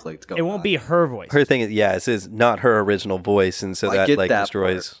conflict going on? It won't be her voice. Her thing is, this is not her original voice, and so that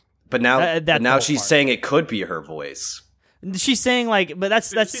destroys. Part. But now she's saying it could be her voice. She's saying but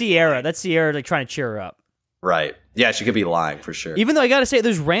that's Sierra. That's Sierra trying to cheer her up. Right. Yeah, she could be lying for sure. Even though I gotta say,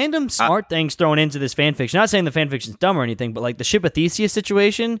 there's random smart things thrown into this fanfiction. Not saying the fanfiction's dumb or anything, but the Ship of Theseus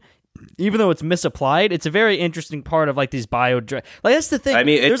situation even though it's misapplied, it's a very interesting part of like these like that's the thing. I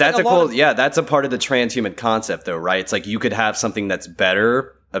mean, that's like a cool, that's a part of the transhuman concept though, right? It's like you could have something that's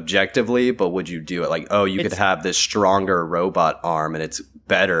better objectively, but would you do it? Like, oh, you could have this stronger robot arm and it's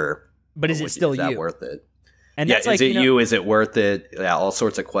better. But is it still you? Is that worth it? And yeah, that's like, is it you? Is it worth it? Yeah, all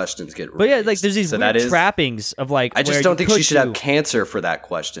sorts of questions get raised. But yeah, like there's these weird trappings of like. I just don't think she should have cancer for that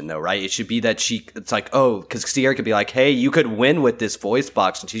question, though, right? It should be that it's like, oh, because Sierra could be like, hey, you could win with this voice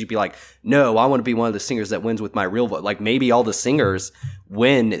box, and she should be like, no, I want to be one of the singers that wins with my real voice. Like maybe all the singers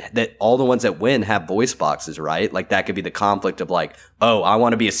win, that all the ones that win have voice boxes, right? Like that could be the conflict of like, oh, I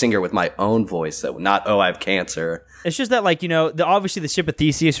want to be a singer with my own voice, that not, oh, I have cancer. It's just that, like, obviously the ship of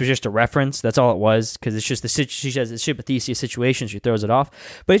Theseus was just a reference. That's all it was, because it's just she has the ship of Theseus situation. She throws it off.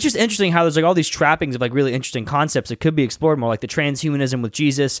 But it's just interesting how there's like all these trappings of like really interesting concepts that could be explored more, like the transhumanism with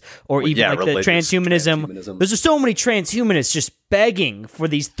Jesus, or even like the transhumanism. There's just so many transhumanists just begging for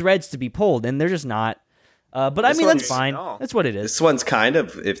these threads to be pulled, and they're just not. But I mean, that's fine. That's what it is. This one's kind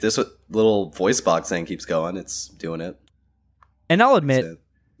of, if this little voice box thing keeps going, it's doing it. And I'll admit,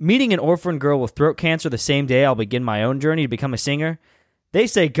 meeting an orphan girl with throat cancer the same day I'll begin my own journey to become a singer, they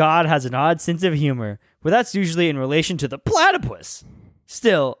say God has an odd sense of humor, but that's usually in relation to the platypus.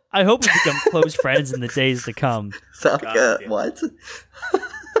 Still, I hope we become close friends in the days to come. What?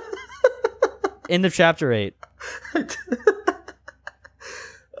 End of chapter 8.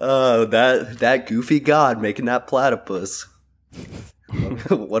 Oh, that goofy God making that platypus.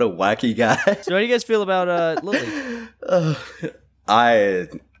 What a wacky guy. So how do you guys feel about Lily?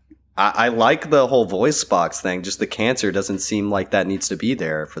 I like the whole voice box thing. Just the cancer doesn't seem like that needs to be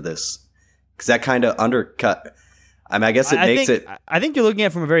there for this, because that kind of undercut. I mean, I guess I think you're looking at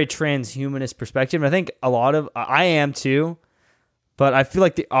it from a very transhumanist perspective. And I think a lot of I am too, but I feel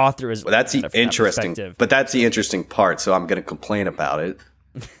like the author is. Well, that's the interesting. But that's the interesting part. So I'm going to complain about it.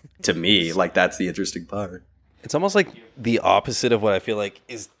 To me, like that's the interesting part. It's almost like the opposite of what I feel like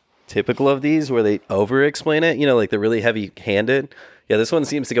is typical of these, where they over-explain it. Like they're really heavy-handed. Yeah, this one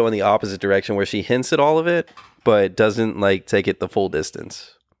seems to go in the opposite direction, where she hints at all of it, but doesn't like take it the full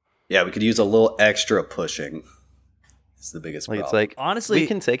distance. Yeah, we could use a little extra pushing. It's the biggest problem. It's like, honestly, we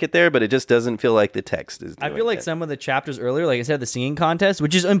can take it there, but it just doesn't feel like the text is doing I feel like some of the chapters earlier, like I said, the singing contest,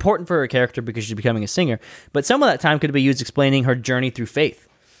 which is important for her character because she's becoming a singer, but some of that time could be used explaining her journey through faith.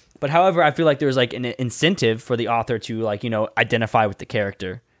 But however, I feel like there's like an incentive for the author to like, identify with the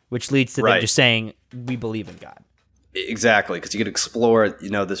character, which leads to them just saying, we believe in God. Exactly, because you could explore,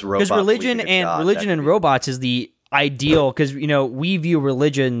 this robot. Because religion and robots is the ideal, because, we view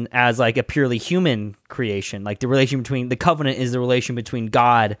religion as like a purely human creation. Like the relation between, the covenant is the relation between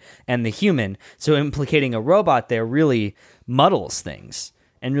God and the human. So implicating a robot there really muddles things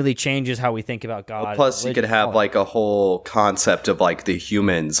and really changes how we think about God. Well, plus, you could have like a whole concept of like the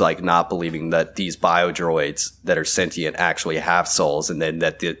humans like not believing that these biodroids that are sentient actually have souls, and then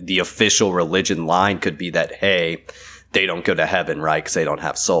that the official religion line could be that, hey, they don't go to heaven, right? Because they don't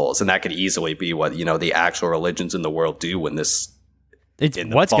have souls, and that could easily be what the actual religions in the world do when this. What's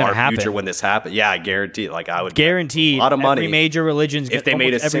going to happen future when this happens? Yeah, I guarantee. Like I would guarantee a lot of money. Every major religions if they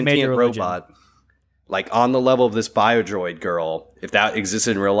made a sentient robot. Like on the level of this biodroid girl, if that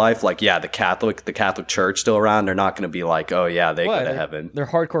existed in real life, like the Catholic Church still around, they're not going to be like, oh yeah, they go to heaven. They're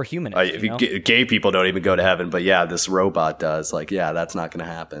hardcore humanists. Gay people don't even go to heaven, but yeah, this robot does. Like, yeah, that's not going to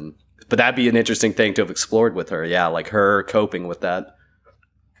happen. But that'd be an interesting thing to have explored with her. Yeah, like her coping with that.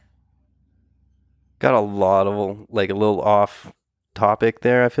 Got a lot of like a little off topic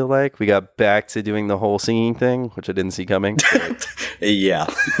there. I feel like we got back to doing the whole singing thing, which I didn't see coming. Yeah.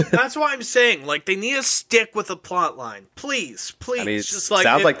 That's why I'm saying, like, they need to stick with a plot line. Please. I mean, just like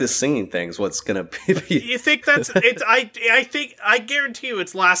sounds like this singing thing's what's gonna be. You think that's it? I guarantee you,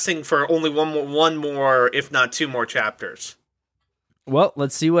 it's lasting for only one more, if not two more chapters. Well,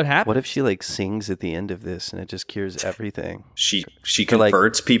 let's see what happens. What if she like sings at the end of this and it just cures everything? She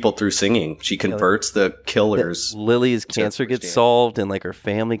converts people through singing. She converts the killers. Lily's cancer gets solved and like her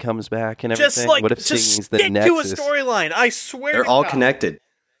family comes back and everything. Just like, what if singing's the nexus? To a storyline. I swear they're all connected.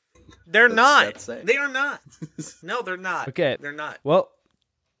 They're not. They are not. No, they're not. Okay, they're not. Well,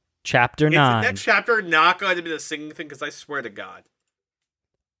 chapter 9. Is the next chapter not going to be the singing thing? Because I swear to God,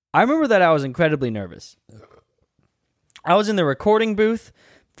 I remember that I was incredibly nervous. I was in the recording booth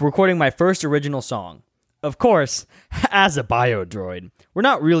recording my first original song. Of course, as a biodroid, we're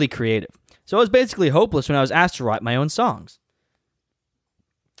not really creative, so I was basically hopeless when I was asked to write my own songs.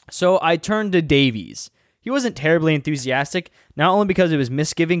 So I turned to Davies. He wasn't terribly enthusiastic, not only because of his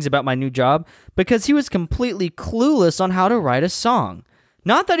misgivings about my new job, because he was completely clueless on how to write a song.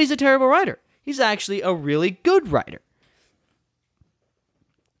 Not that he's a terrible writer. He's actually a really good writer.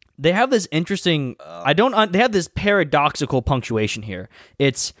 they have this interesting. They have this paradoxical punctuation here.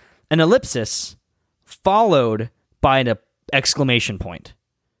 It's an ellipsis followed by an exclamation point.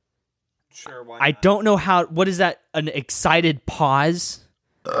 Sure, why not? I don't know what is that? An excited pause?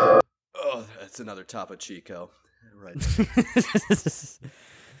 Oh, that's another Topo Chico. Right.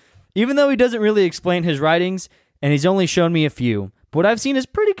 Even though he doesn't really explain his writings, and he's only shown me a few, but what I've seen is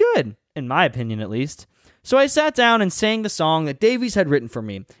pretty good, in my opinion at least. So I sat down and sang the song that Davies had written for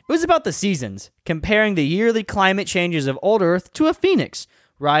me. It was about the seasons, comparing the yearly climate changes of old Earth to a phoenix,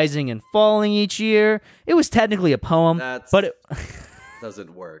 rising and falling each year. It was technically a poem, but it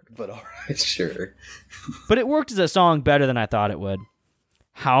doesn't work, but all right, sure. But it worked as a song better than I thought it would.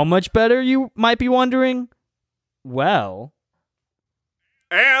 How much better, you might be wondering? Well...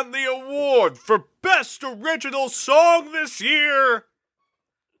 And the award for Best Original Song this year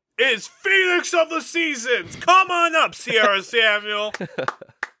is Phoenix of the Seasons. Come on up, Sierra Samuel.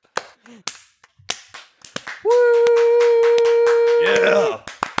 Woo! Yeah.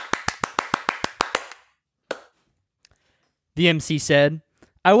 The MC said,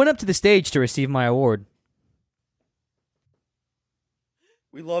 I went up to the stage to receive my award.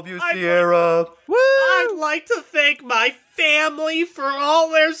 We love you, Sierra. I'd like to thank my family for all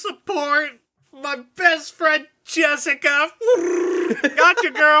their support. My best friend, Jessica.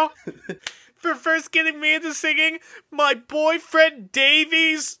 Gotcha, girl. For first getting me into singing. My boyfriend,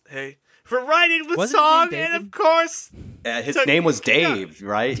 Davies. Hey. For writing the song. And, of course... his name was Dave,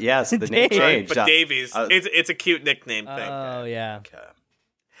 right? Yes, the name changed. But Davies. It's a cute nickname thing. Oh, yeah. Okay.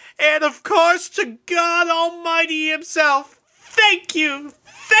 And, of course, to God Almighty himself. Thank you.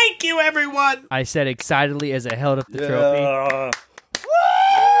 Thank you, everyone. I said excitedly as I held up the trophy.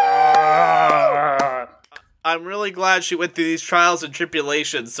 I'm really glad she went through these trials and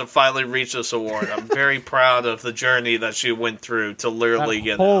tribulations to finally reach this award. I'm very proud of the journey that she went through to literally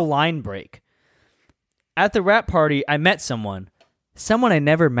get whole line break. At the rap party, I met someone I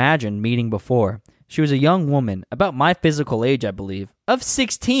never imagined meeting before. She was a young woman, about my physical age, I believe, of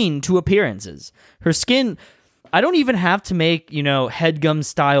 16 to appearances. Her skin... I don't even have to make,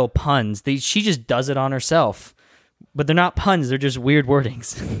 headgum-style puns. She just does it on herself. But they're not puns, they're just weird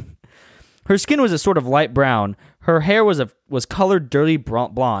wordings. Her skin was a sort of light brown. Her hair was colored dirty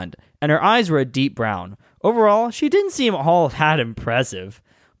blonde, and her eyes were a deep brown. Overall, she didn't seem all that impressive.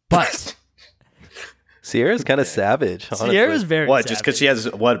 But... Sierra's kind of savage, honestly. Sierra's very What, savage. just because she has,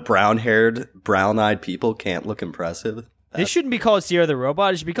 brown-haired, brown-eyed people can't look impressive? This shouldn't be called Sierra the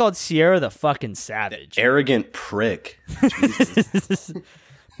Robot. It should be called Sierra the fucking Savage. Arrogant prick.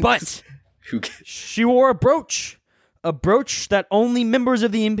 But she wore a brooch that only members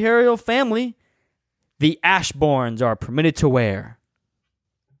of the imperial family, the Ashbournes, are permitted to wear.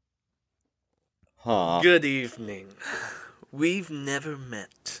 Huh. Good evening. We've never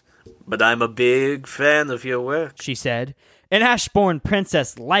met, but I'm a big fan of your work. She said. An Ashbourne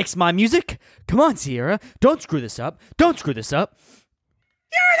princess likes my music? Come on, Sierra. Don't screw this up. Don't screw this up.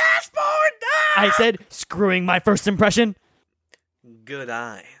 You're an Ashbourne! Ah! I said, screwing my first impression. Good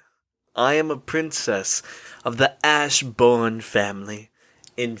eye. I am a princess of the Ashbourne family.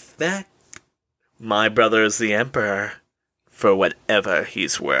 In fact, my brother is the emperor, for whatever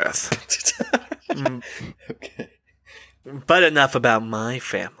he's worth. Okay. But enough about my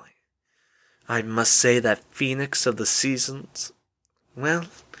family. I must say that Phoenix of the Seasons, well,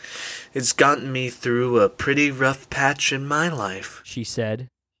 it's gotten me through a pretty rough patch in my life. She said.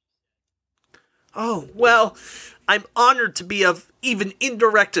 Oh, well, I'm honored to be of even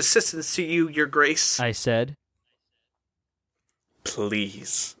indirect assistance to you, Your Grace. I said.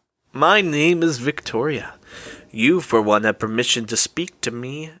 Please. My name is Victoria. You, for one, have permission to speak to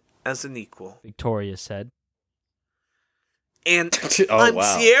me as an equal. Victoria said. And I'm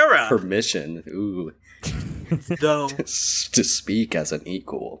wow. Sierra. Permission. Ooh. Though, To speak as an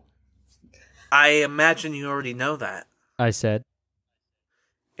equal. I imagine you already know that. I said.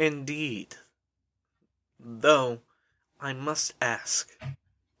 Indeed. Though, I must ask,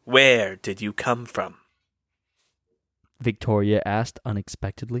 where did you come from? Victoria asked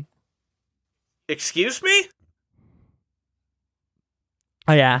unexpectedly. Excuse me?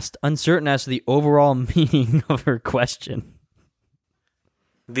 I asked, uncertain as to the overall meaning of her question.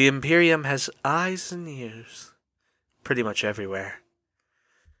 The Imperium has eyes and ears pretty much everywhere.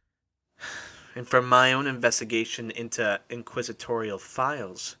 And from my own investigation into inquisitorial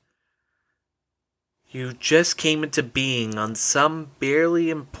files, you just came into being on some barely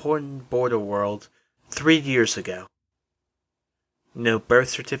important border world 3 years ago. No birth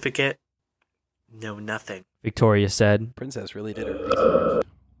certificate, no nothing. Victoria said. Princess really did her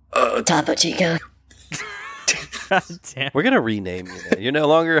research. Topo Chico. God damn. We're gonna rename you. Now. You're no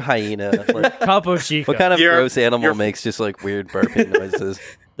longer a hyena. Like, Topo Chico. what kind of gross animal makes just like weird burping noises?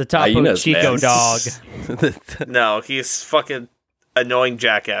 The Topo Chico man. dog. No, he's fucking annoying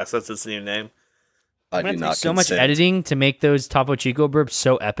jackass. That's his new name. I do not so much consent. editing to make those Topo Chico burps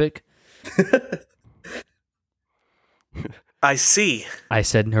so epic. I see. I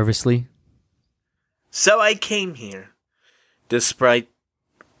said nervously. So I came here, despite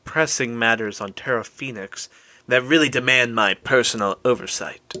pressing matters on Terra Phoenix that really demand my personal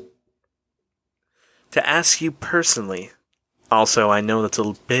oversight. To ask you personally, also I know that's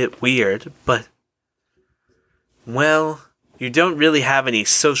a bit weird, but, well, you don't really have any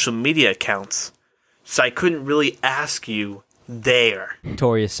social media accounts, so I couldn't really ask you there.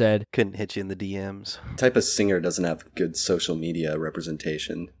 Victoria said. Couldn't hit you in the DMs. What type of singer doesn't have good social media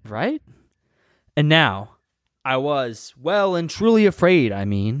representation? Right? And now, I was well and truly afraid,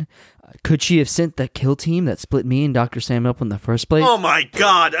 could she have sent that kill team that split me and Dr. Sam up in the first place? Oh my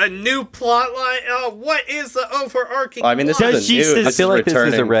god, a new plot line? Oh, what is the overarching Well, I mean, this plot? is a new. I feel like this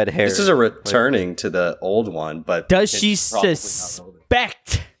is a red herring. This is a returning to the old one, but Does she it's probably not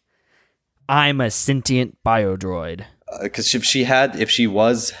suspect I'm a sentient biodroid? Because if she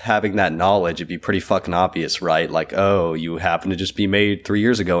was having that knowledge, it'd be pretty fucking obvious, right? Like, oh, you happen to just be made 3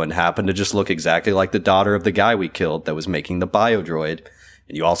 years ago and happen to just look exactly like the daughter of the guy we killed that was making the biodroid.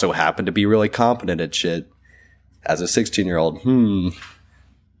 And you also happen to be really competent at shit as a 16-year-old.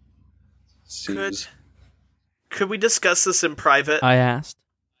 Could we discuss this in private? I asked.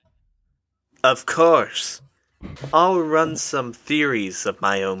 Of course. I'll run some theories of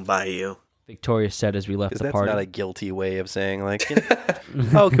my own by you. Victoria said as we left the That's party. not a guilty way of saying, like, you know,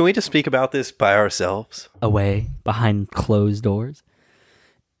 oh, can we just speak about this by ourselves? Away behind closed doors.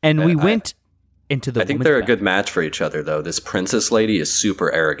 And we went into the I think women's they're a bathroom. good match for each other, though. This princess lady is super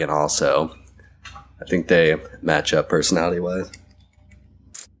arrogant also. I think they match up personality-wise.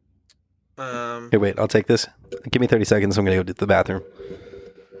 Hey, wait, I'll take this. Give me 30 seconds. I'm going to go to the bathroom.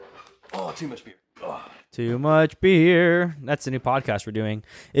 Oh, too much beer. Too much beer. That's the new podcast we're doing.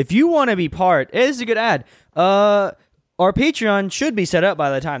 If you want to be part, it is a good ad. Our Patreon should be set up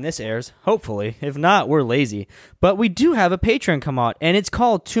by the time this airs, hopefully. If not, we're lazy. But we do have a Patreon come out, and it's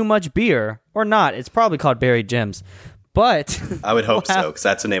called Too Much Beer. Or not. It's probably called Buried Gems. But I would hope so, because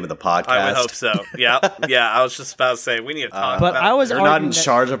that's the name of the podcast. I would hope so. Yeah. I was just about to say, we need to talk but about I was They're not arguing in that-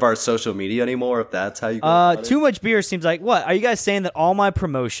 charge of our social media anymore, if that's how you go about it. Too Much Beer seems like, what? Are you guys saying that all my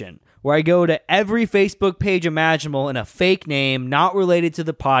promotion, where I go to every Facebook page imaginable in a fake name, not related to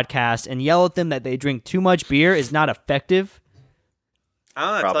the podcast, and yell at them that they drink too much beer is not effective? I don't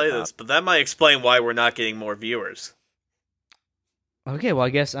know how to Probably tell you not. this, but that might explain why we're not getting more viewers. Okay, well, I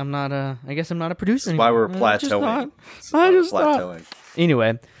guess I'm not a producer That's why we're anymore. I just plateauing. thought- I just thought.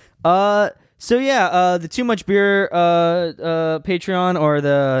 Anyway, so yeah, the Too Much Beer Patreon or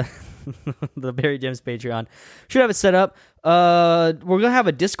the the Barry Gems Patreon should have it set up. We're gonna have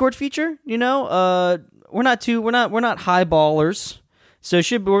a Discord feature. You know, we're not high ballers, so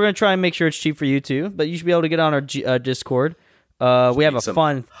we're gonna try and make sure it's cheap for you too. But you should be able to get on our Discord. We have a Some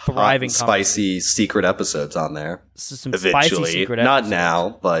fun, hot thriving, and spicy secret episodes on there. some Eventually. spicy secret Not episodes.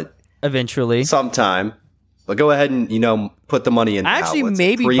 now, but Eventually. sometime. But go ahead and, put the money in now. Actually, Let's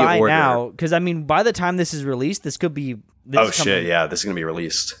maybe by pre-order. now, because I mean, by the time this is released, this could be. Oh, shit, yeah. This is going to be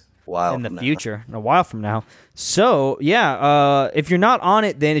released a while in the from now. future, a while from now. So yeah, if you're not on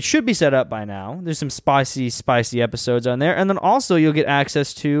it, then it should be set up by now. There's some spicy episodes on there, and then also you'll get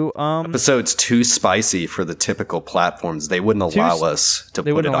access to Episode's too spicy for the typical platforms. They wouldn't allow us to they put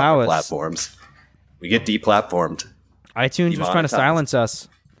it wouldn't on allow the us. platforms. We get deplatformed. iTunes was trying to demonetized. silence us.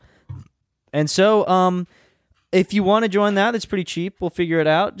 And so if you want to join that, it's pretty cheap. We'll figure it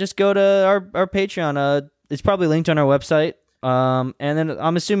out. Just go to our Patreon. It's probably linked on our website. And then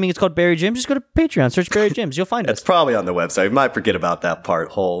I'm assuming it's called Barry Gyms. Just go to Patreon, search Barry Gyms. You'll find It's us. probably on the website. We might forget about that part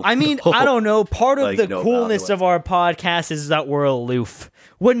whole. I mean, I don't know. Part of Like, the no, coolness about the of our podcast is that we're aloof.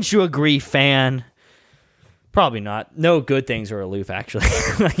 Wouldn't you agree, fan? Probably not. No good things are aloof, actually.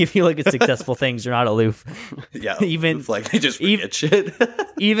 Like if you look at successful things, they're not aloof. yeah, even- like they just even- forget shit.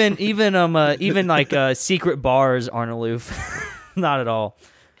 Even like secret bars aren't aloof. Not at all.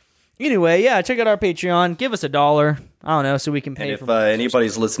 Anyway, yeah, check out our Patreon. Give us $1. I don't know, so we can pay And for if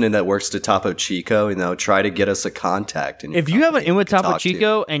anybody's listening that works to Topo Chico, try to get us a contact. If you have an in with Topo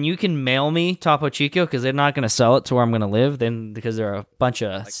Chico and you can mail me Topo Chico because they're not going to sell it to where I'm going to live, then because they're a bunch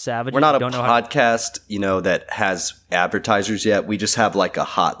of savages. We're not a podcast, that has advertisers yet. We just have like a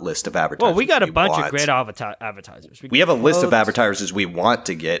hot list of advertisers. Well, we got a bunch of great advertisers. We have a list of advertisers we want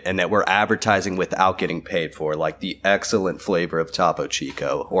to get and that we're advertising without getting paid for, like the excellent flavor of Topo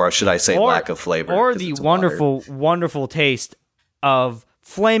Chico, or should I say lack of flavor. Or the wonderful taste of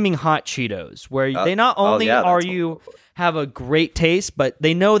flaming hot Cheetos, where they not only have a great taste, but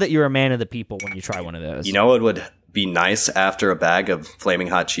they know that you're a man of the people when you try one of those. You know what would be nice after a bag of flaming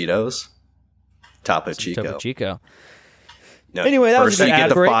hot Cheetos? Topo Chico. No, anyway, that was a good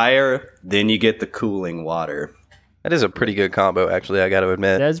ad break. First you get the fire, then you get the cooling water. That is a pretty good combo, actually, I got to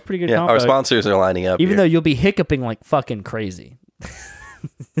admit. That is a pretty good combo. Our sponsors are lining up Even though you'll be hiccuping like fucking crazy.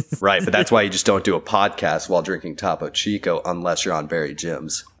 Right, but that's why you just don't do a podcast while drinking Topo Chico unless you're on Barry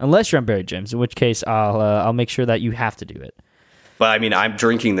Jim's. Unless you're on Barry Jim's, in which case I'll make sure that you have to do it. But I mean, I'm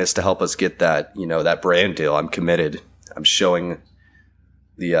drinking this to help us get that, that brand deal. I'm committed. I'm showing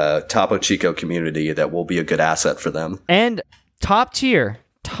the Topo Chico community that we'll be a good asset for them. And top tier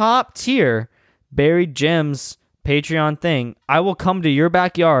Barry Jim's Patreon thing. I will come to your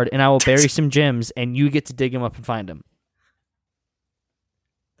backyard and I will bury some gems and you get to dig them up and find them.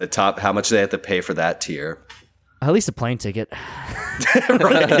 How much do they have to pay for that tier? At least a plane ticket.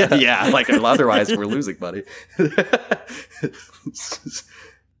 Right? Yeah, like otherwise we're losing money.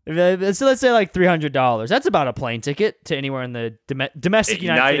 So let's say like $300. That's about a plane ticket to anywhere in the domestic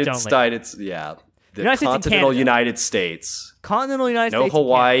United States only. Yeah. The United continental United States. Continental United States. No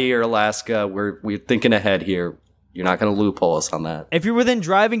Hawaii or Alaska. We're thinking ahead here. You're not going to loophole us on that. If you're within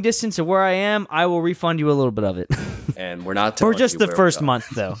driving distance of where I am, I will refund you a little bit of it. And we're not telling For just you the where first month,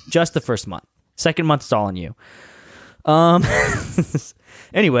 though. Just the first month. Second month, it's all on you.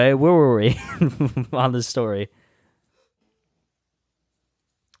 Anyway, where were we on this story?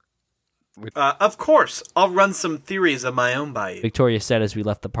 Of course, I'll run some theories of my own by you. Victoria said as we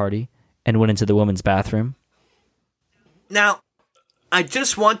left the party and went into the women's bathroom. Now, I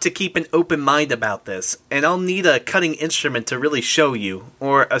just want to keep an open mind about this, and I'll need a cutting instrument to really show you,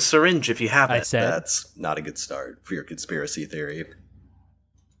 or a syringe if you have it. That's not a good start for your conspiracy theory.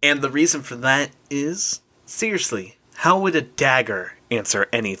 And the reason for that is, seriously, how would a dagger answer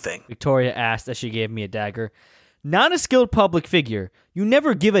anything? Victoria asked as she gave me a dagger. Not a skilled public figure. You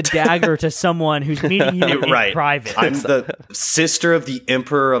never give a dagger to someone who's meeting you in private. I'm the sister of the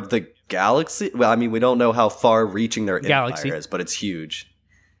Emperor of the Galaxy. Well, I mean, we don't know how far-reaching their empire is, but it's huge.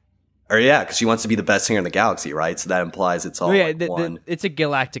 Or yeah, because she wants to be the best singer in the galaxy, right? So that implies it's all one. It's a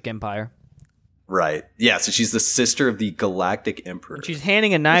galactic empire. Right. Yeah, so she's the sister of the Galactic Emperor. And she's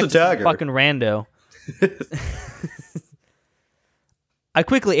handing a knife to some fucking rando. I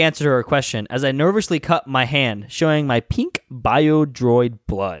quickly answered her question as I nervously cut my hand, showing my pink biodroid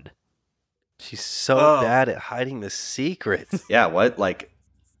blood. She's so bad at hiding the secret. Yeah, what?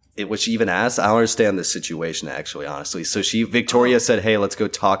 Was she even asked? I don't understand this situation, actually, honestly. So Victoria said, hey, let's go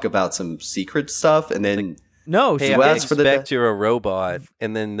talk about some secret stuff, and then... No, hey, I expect you're a robot.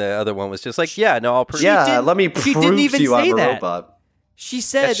 And then the other one was just like, yeah, no, I'll prove let me prove to you I'm a robot. She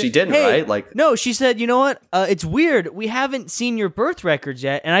said... Yes, she didn't, hey, right? No, she said, you know what? It's weird. We haven't seen your birth records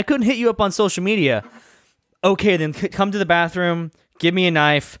yet, and I couldn't hit you up on social media. Okay, then come to the bathroom, give me a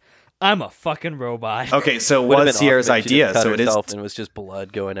knife. I'm a fucking robot. Okay, so what's Sierra's idea? So it is... and it was just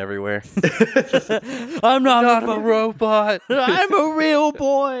blood going everywhere. I'm not a robot. I'm a real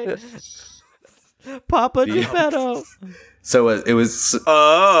boy. Papa Geppetto. So it was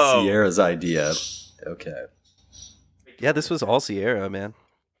Sierra's idea. Okay. Yeah, this was all Sierra, man.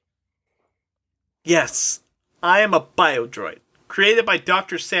 Yes, I am a biodroid, created by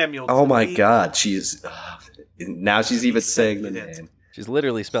Dr. Samuel. Oh my god, now she's even saying the name. She's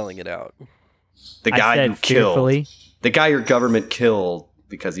literally spelling it out. The guy you killed. The guy your government killed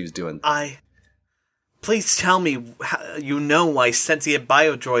because he was doing... Please tell me how you know why sentient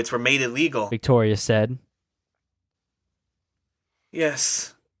biodroids were made illegal. Victoria said.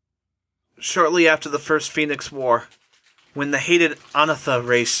 Yes. Shortly after the First Phoenix War, when the hated Anatha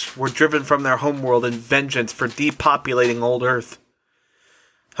race were driven from their homeworld in vengeance for depopulating old Earth,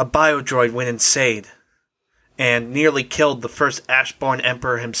 a biodroid went insane and nearly killed the first Ashborn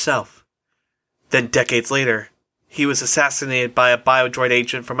Emperor himself. Then decades later, he was assassinated by a biodroid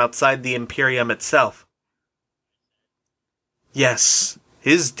agent from outside the Imperium itself. Yes,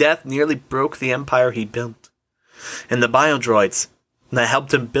 his death nearly broke the empire he built. And the biodroids that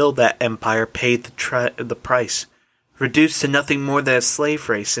helped him build that empire paid the price, reduced to nothing more than a slave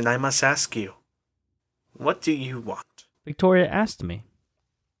race, and I must ask you, what do you want? Victoria asked me.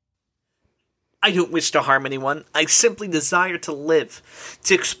 I don't wish to harm anyone. I simply desire to live,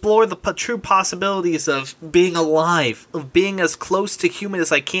 to explore the true possibilities of being alive, of being as close to human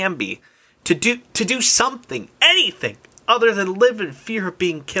as I can be, to do something, anything, other than live in fear of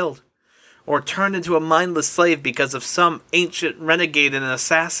being killed, or turned into a mindless slave because of some ancient renegade and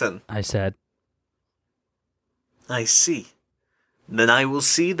assassin. I said. I see. Then I will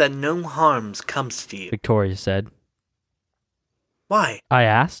see that no harms comes to you. Victoria said. Why? I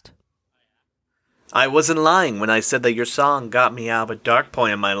asked. I wasn't lying when I said that your song got me out of a dark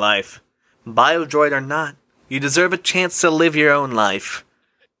point in my life. Biodroid or not, you deserve a chance to live your own life.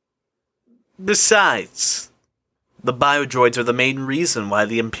 Besides, the biodroids are the main reason why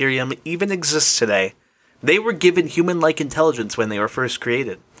the Imperium even exists today. They were given human-like intelligence when they were first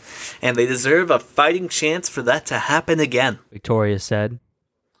created, and they deserve a fighting chance for that to happen again. Victoria said.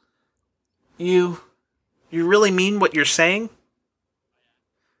 You really mean what you're saying?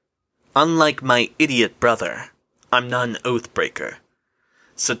 Unlike my idiot brother, I'm not an oath breaker.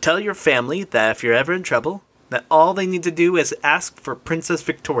 So tell your family that if you're ever in trouble, that all they need to do is ask for Princess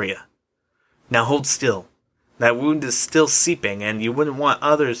Victoria. Now hold still. That wound is still seeping, and you wouldn't want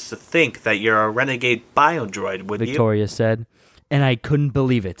others to think that you're a renegade biodroid, would you? Victoria said, and I couldn't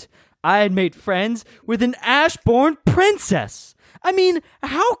believe it. I had made friends with an Ashborn princess. I mean,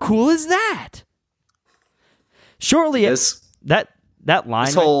 how cool is that? Shortly, that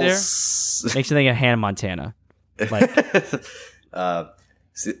line right there makes you think of Hannah Montana. Like,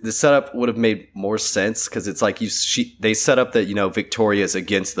 the setup would have made more sense because it's like they set up that Victoria's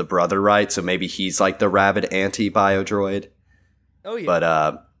against the brother, right? So maybe he's like the rabid anti-biodroid. Oh yeah.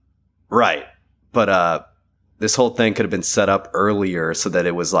 But right. But this whole thing could have been set up earlier so that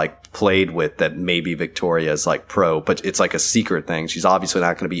it was like played with that maybe Victoria's like pro, but it's like a secret thing. She's obviously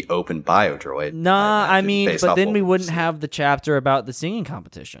not going to be open biodroid. Nah, I mean, but then we wouldn't have the chapter about the singing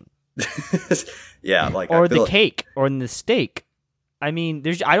competition. Yeah, like or the cake or the steak. I mean,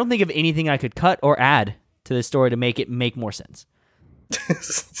 I don't think of anything I could cut or add to this story to make it make more sense.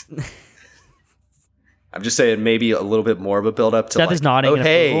 I'm just saying maybe a little bit more of a build up to Seth is nodding. Oh,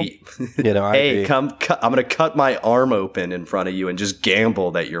 hey, I agree. I'm going to cut my arm open in front of you and just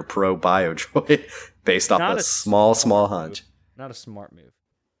gamble that you're pro biodroid based off a small hunch. Not a smart move.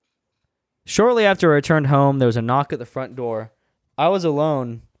 Shortly after I returned home, there was a knock at the front door. I was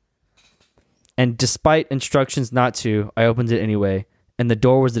alone, and despite instructions not to, I opened it anyway, and the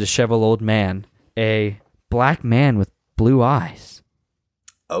door was a disheveled old man, a black man with blue eyes.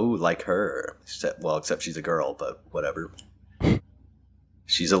 Oh, like her. Well, except she's a girl, but whatever.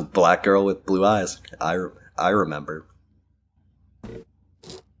 She's a black girl with blue eyes. I remember.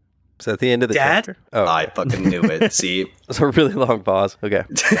 Is that the end of the chapter? Oh, I fucking knew it. See? It's a really long pause. Okay.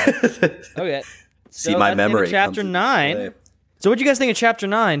 Okay. See, my memory. Chapter 9. So what do you guys think of Chapter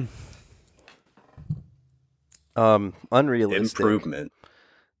 9? Unrealistic. Improvement.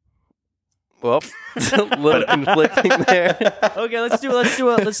 Well, a little conflicting there. Okay, let's do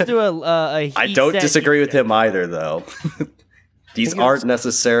a I don't disagree with him either, though. These aren't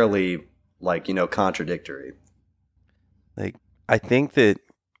necessarily contradictory. Like, I think that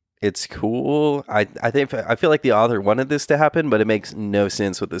it's cool. I feel like the author wanted this to happen, but it makes no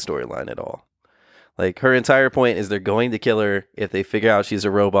sense with the storyline at all. Like, her entire point is they're going to kill her if they figure out she's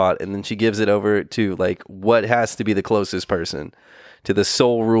a robot, and then she gives it over to what has to be the closest person to the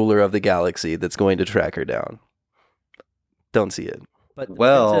sole ruler of the galaxy that's going to track her down. Don't see it. But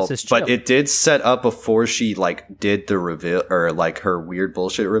it did set up before she did the reveal or her weird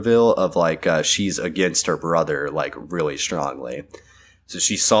bullshit reveal of she's against her brother really strongly. So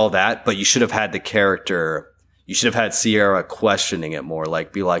she saw that, but you should have had the character. You should have had Sierra questioning it more,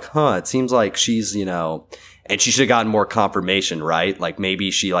 be like, huh, it seems like she's, and she should have gotten more confirmation, right?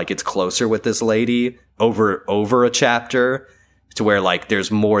 Maybe she gets closer with this lady over a chapter to where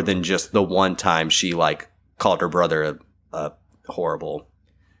there's more than just the one time she called her brother a horrible.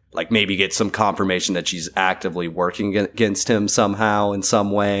 Maybe get some confirmation that she's actively working against him somehow in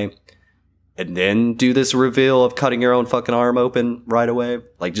some way. And then do this reveal of cutting your own fucking arm open right away.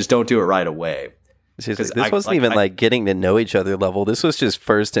 Just don't do it right away. This wasn't even getting to know each other level. This was just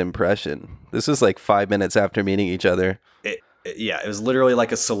first impression. This was 5 minutes after meeting each other. It was literally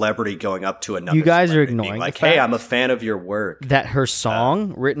like a celebrity going up to another. You guys are ignoring being hey, I'm a fan of your work. That her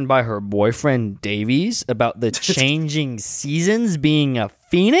song, written by her boyfriend Davies, about the changing seasons being a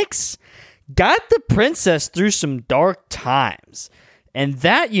phoenix, got the princess through some dark times. And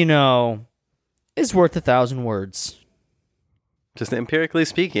that, is worth 1,000 words. Just empirically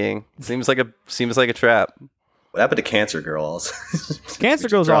speaking, seems like a trap. What happened to Cancer Girl? Cancer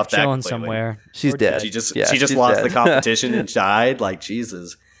Girl's off chilling somewhere. She's dead. She just lost the competition and died. Like,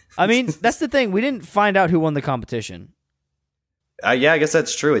 Jesus. I mean, that's the thing. We didn't find out who won the competition. Yeah, I guess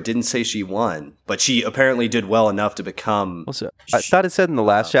that's true. It didn't say she won, but she apparently did well enough to become. Also, I thought it said in the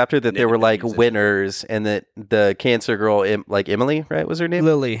last chapter that there were like winners, and that the Cancer Girl, like Emily, right, was her name?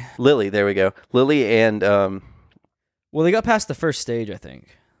 Lily. There we go. Lily and well, they got past the first stage, I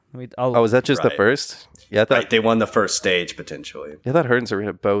think. Was that just the first? Yeah, I thought they won the first stage potentially. I thought her and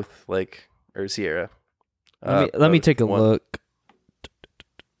Serena both or Sierra. Let me take a look.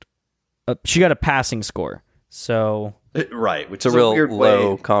 She got a passing score, so. Right, which is a real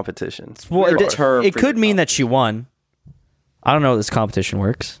low competition. Well, it could mean that she won. I don't know how this competition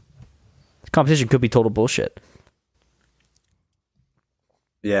works. The competition could be total bullshit.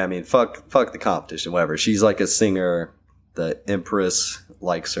 Yeah, I mean, fuck the competition, whatever. She's like a singer. The Empress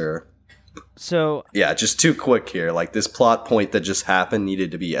likes her. So yeah, just too quick here. Like, this plot point that just happened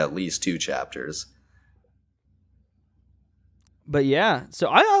needed to be at least 2 chapters. But yeah, so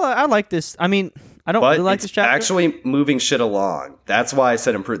I like this. I mean, I don't really like this chapter. Actually moving shit along. That's why I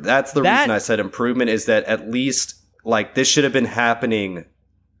said improve. That's the reason I said improvement, is that at least, like, this should have been happening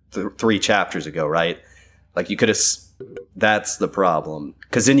 3 chapters ago, right? Like, you could have. That's the problem.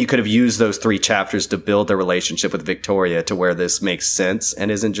 Because then you could have used those 3 chapters to build a relationship with Victoria to where this makes sense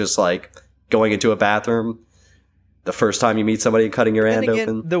and isn't just like going into a bathroom the first time you meet somebody and cutting your hand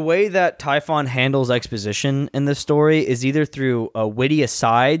open. The way that Typhon handles exposition in this story is either through witty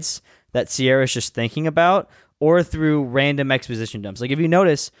asides that Sierra's just thinking about, or through random exposition dumps. Like, if you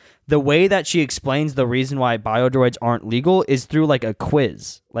notice, the way that she explains the reason why biodroids aren't legal is through like a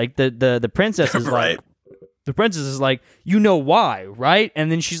quiz. Like the princess is right. The princess is like, you know why, right?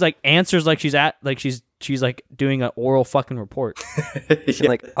 And then she's like answers like she's like doing an oral fucking report. Yeah. And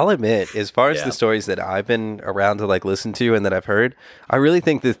like, I'll admit, as far as the stories that I've been around to like listen to and that I've heard, I really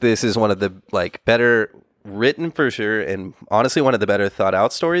think that this is one of the like better written for sure, and honestly one of the better thought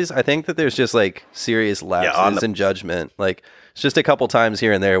out stories. I think that there's just like serious lapses in judgment. Like, it's just a couple times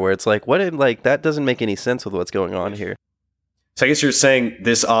here and there where it's like, that doesn't make any sense with what's going on here. So I guess you're saying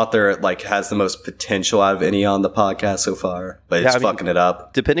this author like has the most potential out of any on the podcast so far, but it's fucking it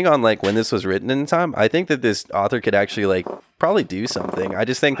up. Depending on like when this was written in time, I think that this author could actually like probably do something. I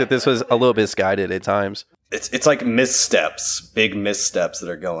just think that this was a little bit misguided at times. It's like missteps, big missteps that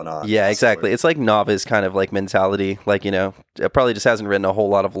are going on. Yeah, exactly. It's like novice kind of like mentality. Like, you know, it probably just hasn't written a whole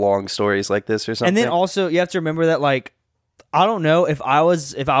lot of long stories like this or something. And then also you have to remember that, like, I don't know, if I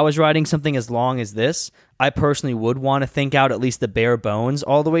was writing something as long as this, I personally would want to think out at least the bare bones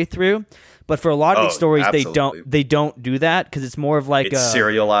all the way through. But for a lot of these stories, absolutely. they don't do that, because it's more of like it's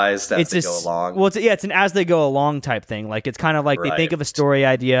serialized as they go along. Well, it's an as they go along type thing. Like, it's kind of like they think of a story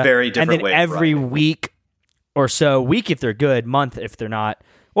idea, very different, and then way every week or so, week if they're good, month if they're not.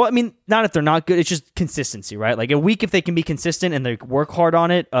 Well, I mean, not if they're not good. It's just consistency, right? Like, a week if they can be consistent and they work hard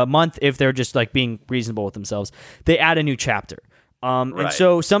on it. A month if they're just like being reasonable with themselves. They add a new chapter. And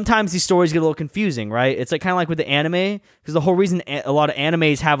so sometimes these stories get a little confusing, right? It's like kind of like with the anime, because the whole reason a lot of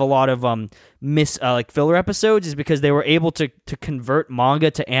animes have a lot of like filler episodes is because they were able to convert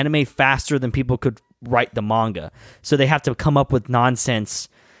manga to anime faster than people could write the manga. So they have to come up with nonsense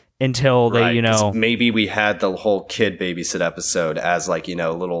until they, you know, maybe we had the whole kid babysit episode as like, you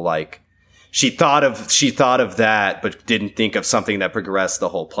know, little like she thought of that, but didn't think of something that progressed the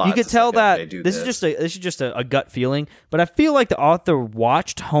whole plot. You could tell that this is just a gut feeling, but I feel like the author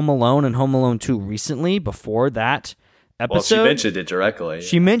watched Home Alone and Home Alone 2 recently before that episode. Well, she mentioned it directly.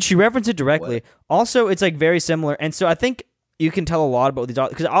 She referenced it directly. What? Also, it's like very similar, and so I think you can tell a lot about these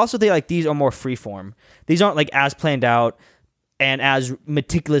authors, because I also think like these are more freeform. These aren't like as planned out and as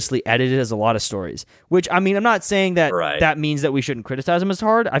meticulously edited as a lot of stories. Which, I mean, I'm not saying that that means that we shouldn't criticize them as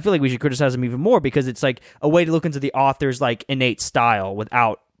hard. I feel like we should criticize them even more, because it's like a way to look into the author's like innate style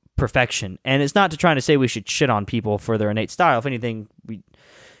without perfection. And it's not to try to say we should shit on people for their innate style. If anything,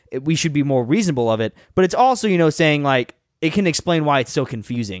 we should be more reasonable of it. But it's also, you know, saying like it can explain why it's so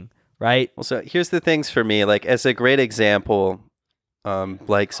confusing, right? Well, so here's the things for me, like as a great example,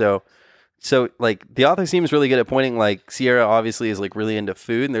 So, like, the author seems really good at pointing, like, Sierra obviously is, like, really into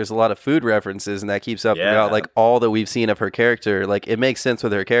food, and there's a lot of food references, and that keeps up throughout, like, all that we've seen of her character. Like, it makes sense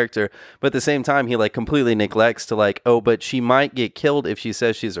with her character, but at the same time, he, like, completely neglects to, like, oh, but she might get killed if she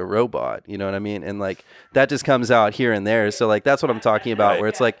says she's a robot, you know what I mean? And, like, that just comes out here and there. So, like, that's what I'm talking about, where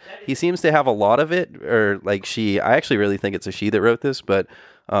it's, like, he seems to have a lot of it, or, like, I actually really think it's a she that wrote this, but...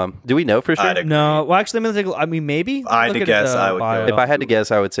 do we know for sure? No. Well, actually, maybe. I had to guess. I would go. If I had to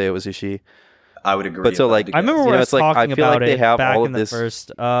guess, I would say it was a she. I would agree. But so, like, I remember when I was talking about it back in the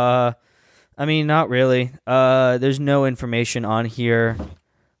first. I mean, not really. There's no information on here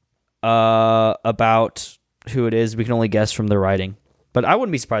about who it is. We can only guess from the writing. But I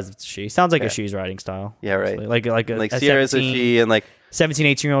wouldn't be surprised if it's a she. Sounds like a she's writing style. Yeah, right. Honestly. Like Sierra's a she, and like 17,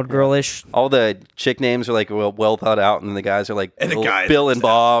 18-year-old girlish. All the chick names are like well thought out, and the guys are like Bill and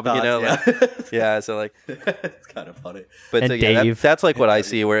Bob, you know? Yeah, so like it's kind of funny. But and so, yeah, Dave. that's like what I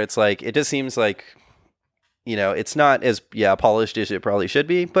see, where it's like it just seems like, you know, it's not as polished as it probably should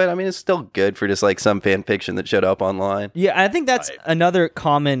be, but I mean it's still good for just like some fan fiction that showed up online. Yeah, I think that's another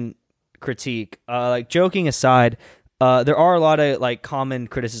common critique. Like joking aside, there are a lot of like common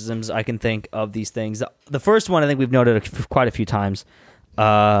criticisms I can think of these things. The first one I think we've noted quite a few times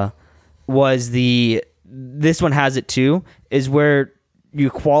was this one has it too, is where you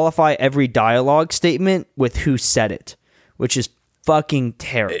qualify every dialogue statement with who said it, which is fucking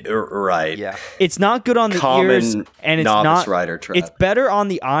terrible. Right. Yeah. It's not good on the Common ears, and it's novice not. writer trap. It's better on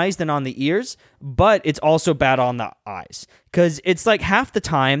the eyes than on the ears, but it's also bad on the eyes because it's like half the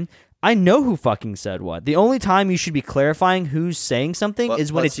time. I know who fucking said what. The only time you should be clarifying who's saying something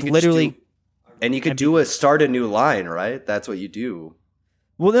is when it's literally. And you could do start a new line, right? That's what you do.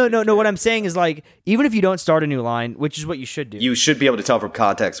 Well, no. What I'm saying is like, even if you don't start a new line, which is what you should do. You should be able to tell from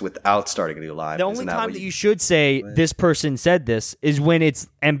context without starting a new line. The only time that you should say this person said this is when it's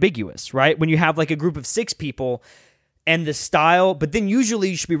ambiguous, right? When you have like a group of 6 people and the style, but then usually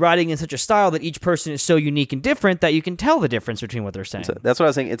you should be writing in such a style that each person is so unique and different that you can tell the difference between what they're saying. So that's what I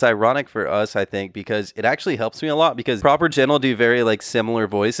was saying. It's ironic for us, I think, because it actually helps me a lot because Proper Gen will do very like similar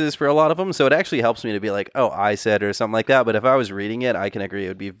voices for a lot of them. So it actually helps me to be like, oh, I said or something like that. But if I was reading it, I can agree it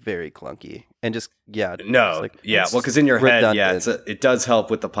would be very clunky and just, well, because in your head, it does help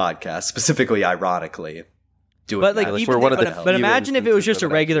with the podcast, specifically ironically. But like, but imagine if it was just a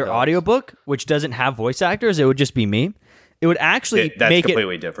regular audiobook, which doesn't have voice actors. It would just be me. It would actually make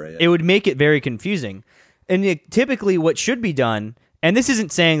completely different. It would make it very confusing. And typically, what should be done, and this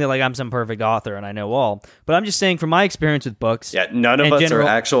isn't saying that like I'm some perfect author and I know all, but I'm just saying from my experience with books. Yeah, none of us are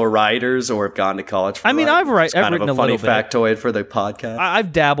actual writers or have gone to college for writing. I've written kind of a funny little factoid for the podcast.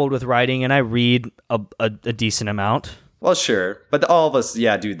 I've dabbled with writing and I read a decent amount. Well, sure, but all of us,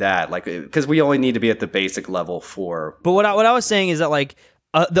 do that, like, because we only need to be at the basic level for. But what I was saying is that, like,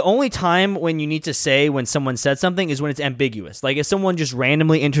 the only time when you need to say when someone said something is when it's ambiguous. Like, if someone just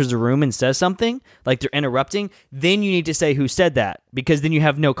randomly enters the room and says something, like they're interrupting, then you need to say who said that, because then you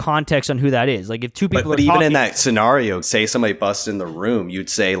have no context on who that is. Like, if two people are talking, even in that scenario, say somebody busts in the room, you'd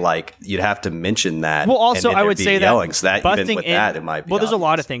say, like, you'd have to mention that. Well, also, I would say yelling, so that busting even with in, that, it might be. Well, there's a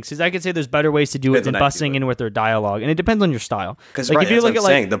lot of things, because I could say there's better ways to do it than busting in with their dialogue, and it depends on your style. Because like, if you look at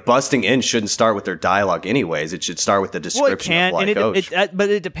saying, the busting in shouldn't start with their dialogue anyways. It should start with the description. Well, it can, but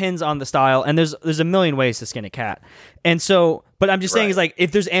it depends on the style, and there's a million ways to skin a cat. And so, but I'm just saying is like,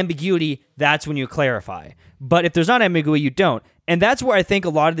 if there's ambiguity, that's when you clarify. But if there's not ambiguity, you don't. And that's where I think a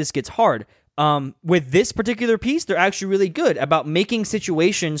lot of this gets hard. With this particular piece, they're actually really good about making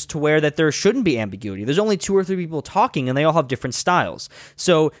situations to where that there shouldn't be ambiguity. There's only 2 or 3 people talking, and they all have different styles.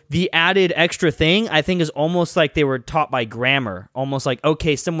 So the added extra thing, I think, is almost like they were taught by grammar. Almost like,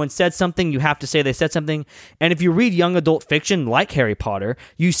 okay, someone said something, you have to say they said something. And if you read young adult fiction like Harry Potter,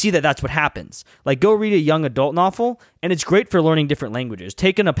 you see that that's what happens. Like, go read a young adult novel, and it's great for learning different languages.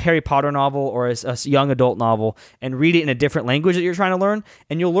 Take a Harry Potter novel or a young adult novel and read it in a different language that you're trying to learn,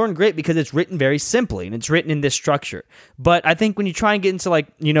 and you'll learn great because it's written very simply and it's written in this structure. But I think when you try and get into like,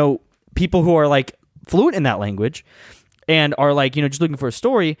 people who are like fluent in that language and are like, just looking for a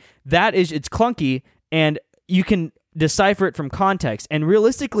story, it's clunky and you can decipher it from context. And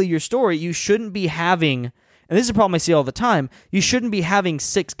realistically, your story, you shouldn't be having, and this is a problem I see all the time, you shouldn't be having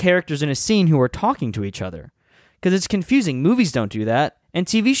 6 characters in a scene who are talking to each other because it's confusing. Movies don't do that. And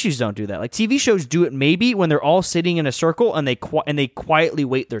TV shows don't do that. Like, TV shows do it maybe when they're all sitting in a circle and they quietly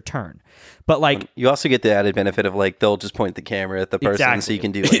wait their turn. But like, you also get the added benefit of like they'll just point the camera at the person, so you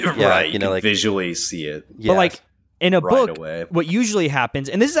can do like, right. You can visually see it. But like in a book, what usually happens,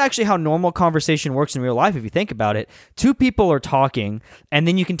 and this is actually how normal conversation works in real life. If you think about it, 2 people are talking, and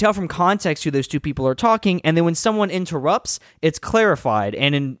then you can tell from context who those 2 people are talking. And then when someone interrupts, it's clarified.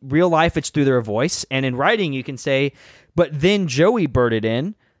 And in real life, it's through their voice. And in writing, you can say, but then Joey birded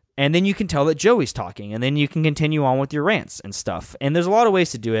in, and then you can tell that Joey's talking, and then you can continue on with your rants and stuff. And there's a lot of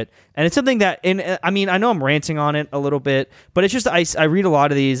ways to do it, and it's something that, I know I'm ranting on it a little bit, but it's just I read a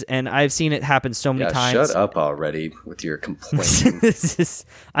lot of these, and I've seen it happen so many times. Shut up already with your complaining.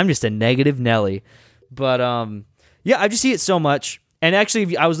 I'm just a negative Nelly, but I just see it so much, And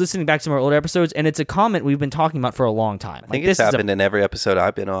actually, I was listening back to some of our older episodes, and it's a comment we've been talking about for a long time. I think it's happened in every episode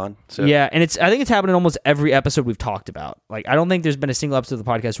I've been on. So. Yeah, and I think it's happened in almost every episode we've talked about. Like, I don't think there's been a single episode of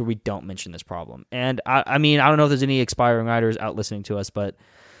the podcast where we don't mention this problem. And I mean, I don't know if there's any expiring writers out listening to us, but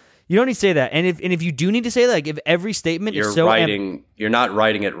you don't need to say that. And if you do need to say that, like if every statement is so you're not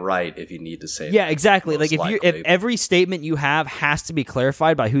writing it right if you need to say that. Yeah, exactly. Like if every statement you have has to be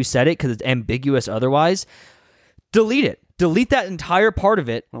clarified by who said it because it's ambiguous otherwise, delete it. Delete that entire part of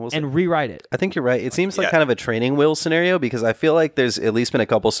it and rewrite it. I think you're right. It seems like kind of a training wheel scenario because I feel like there's at least been a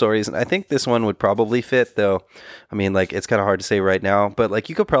couple stories, and I think this one would probably fit, though. I mean, like, it's kind of hard to say right now, but like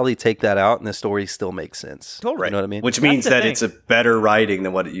you could probably take that out and the story still makes sense. Totally. You know what I mean? Which means that it's a better writing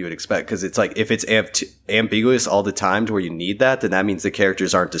than what you would expect because it's like if it's ambiguous all the time to where you need that, then that means the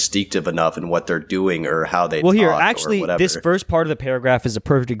characters aren't distinctive enough in what they're doing or how they Well, here, actually, this first part of the paragraph is a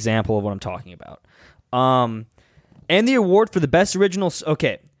perfect example of what I'm talking about. And the award for the best original...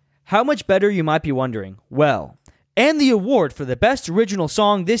 Okay, how much better, you might be wondering? Well, and the award for the best original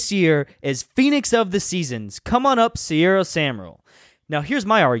song this year is Phoenix of the Seasons. Come on up, Sierra Samuel. Now, here's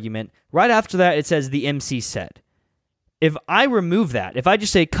my argument. Right after that, it says the MC said. If I remove that, if I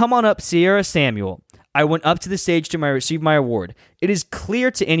just say, come on up, Sierra Samuel, I went up to the stage to receive my award. It is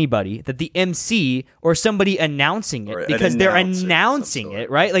clear to anybody that the MC or somebody announcing it, because they're announcing it,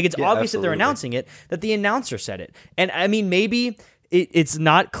 right? Like it's obvious that they're announcing it, that the announcer said it. And I mean, maybe it's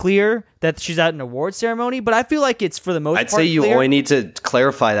not clear that she's at an award ceremony, but I feel like it's for the most part I'd say you clear. only need to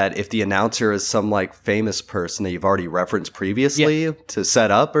clarify that if the announcer is some like famous person that you've already referenced previously to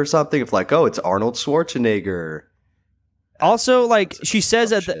set up or something. If like, oh, it's Arnold Schwarzenegger. Also, like, she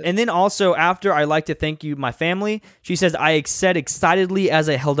says and then also after, I like to thank you, my family, she says, I said excitedly as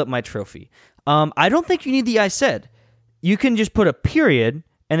I held up my trophy. I don't think you need the I said. You can just put a period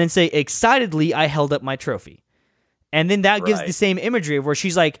and then say, excitedly, I held up my trophy. And then that gives the same imagery of where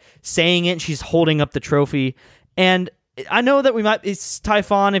she's, like, saying it, she's holding up the trophy. And I know that it's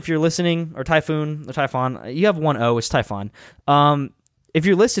Typhon if you're listening, or Typhoon, or Typhon. You have one O, it's Typhon. If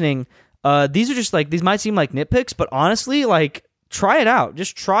you're listening... these are just like, these might seem like nitpicks, but honestly, like, try it out.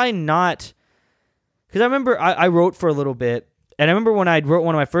 Just try not, because I remember I wrote for a little bit, and I remember when I wrote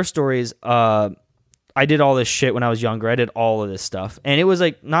one of my first stories, I did all this shit when I was younger. I did all of this stuff, and it was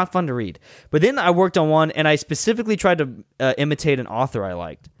like not fun to read. But then I worked on one, and I specifically tried to imitate an author I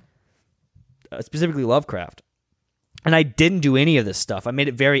liked, specifically Lovecraft. And I didn't do any of this stuff. I made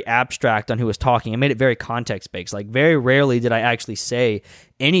it very abstract on who was talking. I made it very context-based. Like, very rarely did I actually say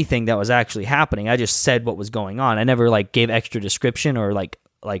anything that was actually happening. I just said what was going on. I never, like, gave extra description or, like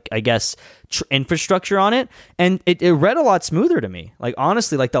I guess, infrastructure on it. And it read a lot smoother to me. Like,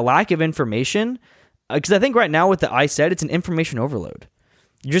 honestly, like, the lack of information... Because I think right now with the I said, it's an information overload.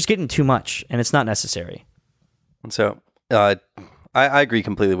 You're just getting too much, and it's not necessary. And so, I agree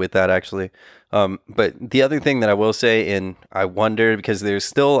completely with that, actually. But the other thing that I will say, and I wonder, because there's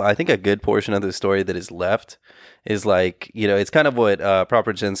still, I think, a good portion of the story that is left, is like, you know, it's kind of what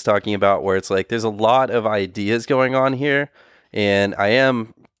Proper Jen's talking about, where it's like, there's a lot of ideas going on here, and I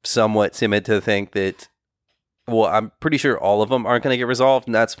am somewhat timid to think that, well, I'm pretty sure all of them aren't going to get resolved,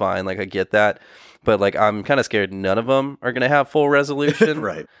 and that's fine, like, I get that, but, like, I'm kind of scared none of them are going to have full resolution.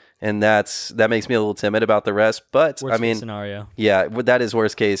 Right. And that makes me a little timid about the rest. But worst I mean, case scenario. Yeah, that is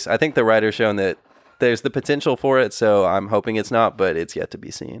worst case. I think the writer's shown that there's the potential for it, so I'm hoping it's not, but it's yet to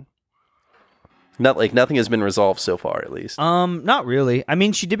be seen. Nothing has been resolved so far, at least. Not really. I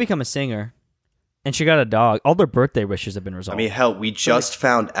mean, she did become a singer, and she got a dog. All their birthday wishes have been resolved. I mean, hell, we just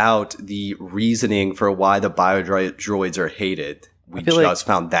found out the reasoning for why the biodroids are hated. We just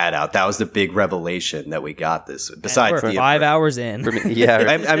found that out. That was the big revelation that we got this. Besides the 5 hours in.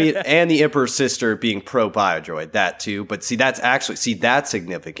 Yeah. I mean, and the Emperor's sister being pro-biodroid, that too. But that's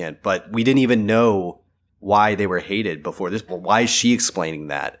significant. But we didn't even know why they were hated before this. Well, why is she explaining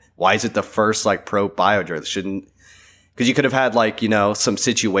that? Why is it the first, like, pro-biodroid? Because you could have had, like, you know, some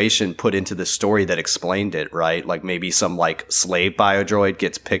situation put into the story that explained it, right? Like maybe some, like, slave biodroid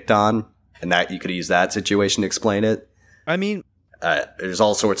gets picked on, and that you could use that situation to explain it. I mean... there's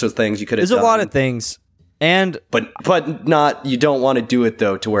all sorts of things you could have done. There's a lot of things. But not, you don't want to do it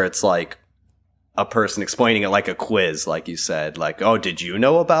though to where it's like a person explaining it like a quiz, like you said. Like, oh, did you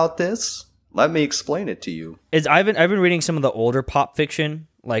know about this? Let me explain it to you. I've been reading some of the older pop fiction,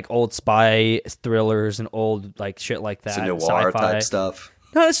 like old spy thrillers and old like shit like that. It's a noir sci-fi type stuff.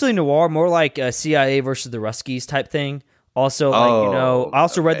 Not necessarily noir, more like CIA versus the Ruskies type thing. Also, like, you know, I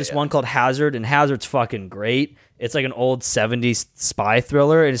also read this one called Hazard, and Hazard's fucking great. It's like an old 70s spy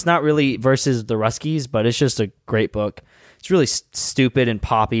thriller, and it's not really versus the Ruskies, but it's just a great book. It's really stupid and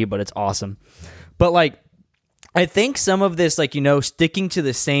poppy, but it's awesome. But, like, I think some of this, like, sticking to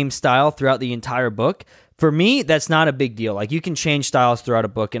the same style throughout the entire book, for me, that's not a big deal. Like, you can change styles throughout a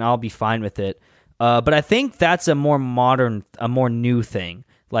book, and I'll be fine with it. But I think that's a more modern, a more new thing.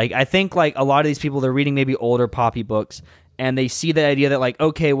 Like, I think, like, a lot of these people, they're reading maybe older poppy books, and they see the idea that, like,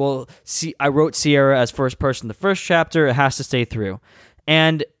 okay, well, see, I wrote Sierra as first person the first chapter, it has to stay through.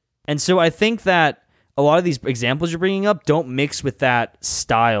 And so I think that a lot of these examples you're bringing up don't mix with that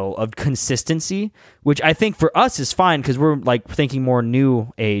style of consistency, which I think for us is fine because we're like thinking more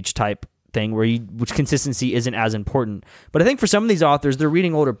new age type thing which consistency isn't as important. But I think for some of these authors, they're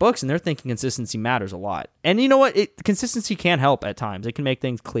reading older books and they're thinking consistency matters a lot. And you know what? Consistency can help at times. It can make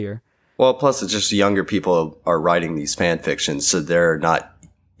things clear. Well, plus it's just younger people are writing these fan fictions, so they're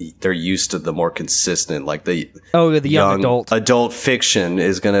used to the more consistent, like the young adult fiction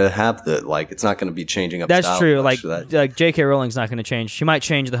is going to have it's not going to be changing up. That's true. Like J.K. Rowling's not going to change. She might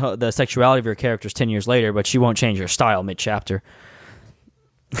change the sexuality of her characters 10 years later, but she won't change her style mid-chapter.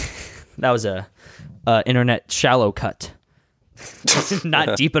 That was a internet shallow cut.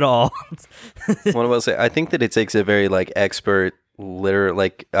 Not deep at all. What I will say, I think that it takes a very expert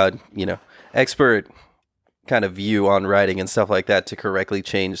expert kind of view on writing and stuff like that to correctly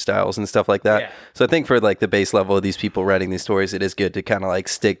change styles and stuff like that. Yeah. So I think for the base level of these people writing these stories, it is good to kind of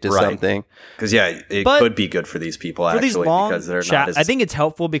stick to something. Because it could be good for these people actually, these long because they're not as I think it's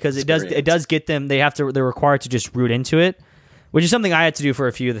helpful because it does get them. They're required to just root into it, which is something I had to do for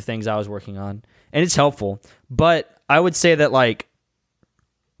a few of the things I was working on, and it's helpful. But I would say that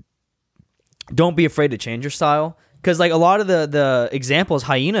don't be afraid to change your style, because a lot of the examples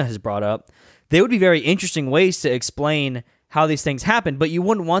Hyena has brought up, they would be very interesting ways to explain how these things happen, but you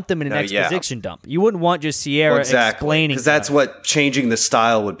wouldn't want them in an exposition dump. You wouldn't want just Sierra explaining. Because that's what changing the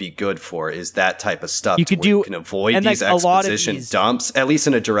style would be good for, is that type of stuff. You can avoid these exposition dumps, at least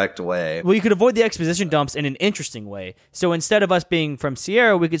in a direct way. Well, you could avoid the exposition dumps in an interesting way. So instead of us being from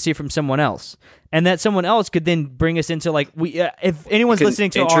Sierra, we could see from someone else. And that someone else could then bring us into if anyone's listening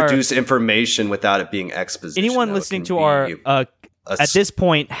to introduce information without it being exposition. Anyone listening to our at this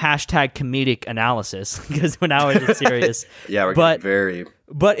point, #comedic analysis, because now it's serious. Yeah, we're getting very.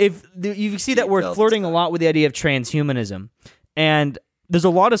 But if you see that we're flirting a lot with the idea of transhumanism, and there's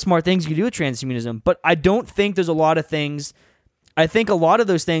a lot of smart things you can do with transhumanism, but I don't think there's a lot of things. I think a lot of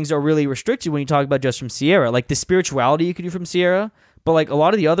those things are really restricted when you talk about just from Sierra, like the spirituality you could do from Sierra. But a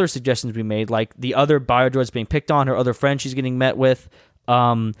lot of the other suggestions we made, like the other biodroids being picked on, her other friend she's getting met with,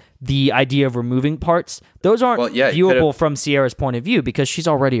 the idea of removing parts, those aren't viewable from Sierra's point of view because she's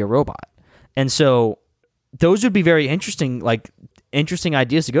already a robot. And so those would be very interesting, interesting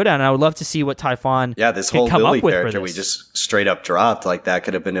ideas to go down. And I would love to see what Typhon this whole Lily character we just straight up dropped, that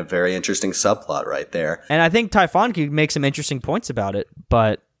could have been a very interesting subplot right there. And I think Typhon could make some interesting points about it,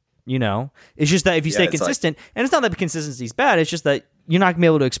 but it's just that if you stay consistent, and it's not that consistency is bad, it's just that you're not going to be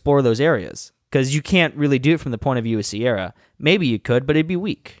able to explore those areas because you can't really do it from the point of view of Sierra. Maybe you could, but it'd be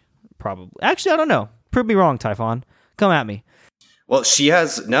weak, probably. Actually, I don't know. Prove me wrong, Typhon. Come at me. Well, she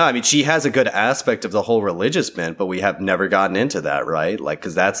has a good aspect of the whole religious bent, but we have never gotten into that, right?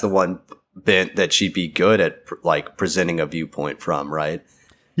 Because that's the one bent that she'd be good at, presenting a viewpoint from, right?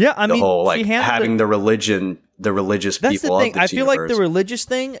 Yeah, I mean, the whole having the religious that's people. That's the thing. Of the I feel like the religious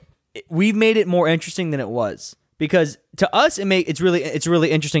thing, we've made it more interesting than it was. Because to us, it's a really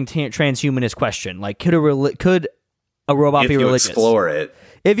interesting transhumanist question. Could a robot be religious?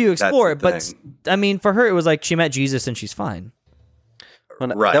 If you explore it, but I mean, for her, it was she met Jesus and she's fine. Well,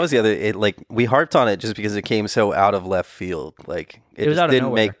 right. That was the other. We harped on it just because it came so out of left field. It just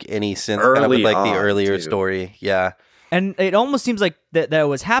didn't make any sense. Early kind of with the earlier story, yeah. And it almost seems like that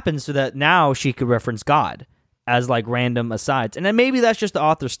was happened so that now she could reference God as random asides, and then maybe that's just the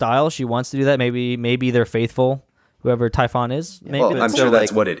author's style. She wants to do that. Maybe they're faithful. Whoever Typhon is. Maybe. Well, I'm sure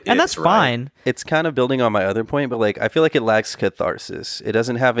that's what it is. And that's fine. It's kind of building on my other point, but I feel like it lacks catharsis. It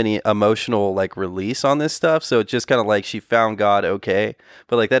doesn't have any emotional release on this stuff, so it's just kind of she found God, okay.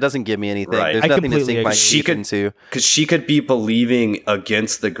 But that doesn't give me anything. Right. There's nothing to sink my teeth into. Because she could be believing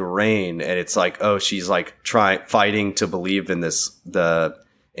against the grain, and it's she's fighting to believe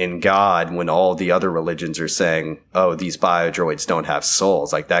in God when all the other religions are saying, oh, these biodroids don't have souls.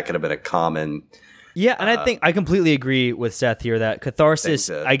 That could have been a common... Yeah, and I think I completely agree with Seth here that catharsis,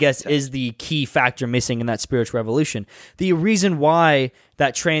 I guess, is the key factor missing in that spiritual revolution. The reason why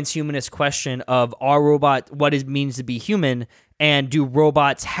that transhumanist question of what it means to be human, and do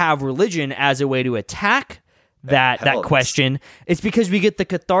robots have religion as a way to attack that question, it's because we get the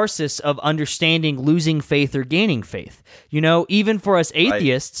catharsis of understanding losing faith or gaining faith. Even for us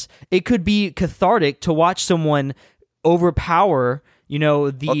atheists, it could be cathartic to watch someone overpower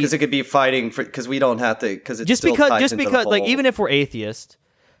because it could be fighting for, because we don't have to, because it's just still because whole, like even if we're atheist,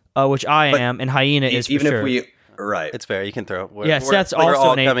 which I am, and Hyena is for even sure. If we right, it's fair. You can throw. Seth's we're also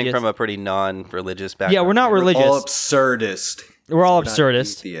all an coming atheist. from a pretty non-religious background. Yeah, we're not religious. We're all absurdist. We're all not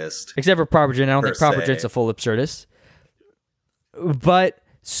absurdist, atheist, except for Proper Gent. I don't think Proper Gent's a full absurdist. But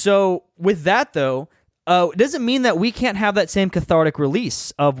so with that though, it doesn't mean that we can't have that same cathartic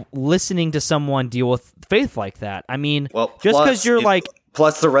release of listening to someone deal with faith like that. I mean, just because you're like.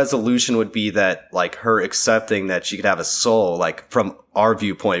 Plus, the resolution would be that, like, her accepting that she could have a soul, like, from our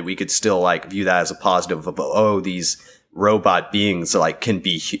viewpoint, we could still, like, view that as a positive of, these robot beings, like, can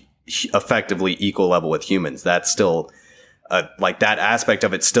be effectively equal level with humans. That's still, like, that aspect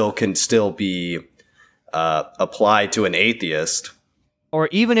of it can still be applied to an atheist. Or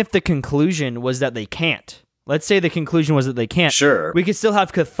even if the conclusion was that they can't. Let's say the conclusion was that they can't. Sure. We could still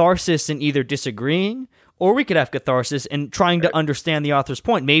have catharsis in either disagreeing, or we could have catharsis in trying to understand the author's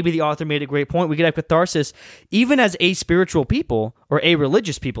point. Maybe the author made a great point. We could have catharsis even as a-spiritual people, or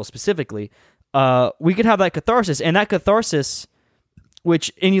a-religious people specifically. We could have that catharsis. And that catharsis,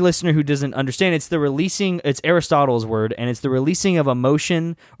 which any listener who doesn't understand, it's Aristotle's word, and it's the releasing of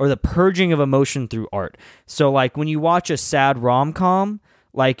emotion or the purging of emotion through art. So like when you watch a sad rom-com,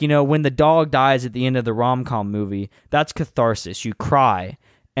 like, when the dog dies at the end of the rom-com movie, that's catharsis. You cry.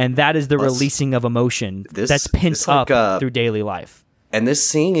 And that is the releasing of emotion that's pent up through daily life. And this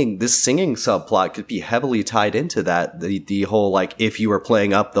singing subplot could be heavily tied into that. The whole, like, if you were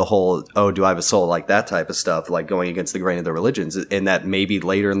playing up the whole, oh, do I have a soul? Like that type of stuff, like going against the grain of the religions. And that maybe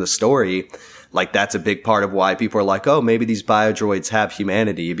later in the story, like that's a big part of why people are like, oh, maybe these biodroids have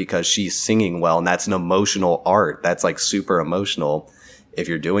humanity because she's singing well. And that's an emotional art. That's like super emotional if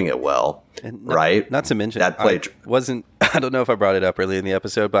you're doing it well. Right? Not to mention, that played I don't know if I brought it up early in the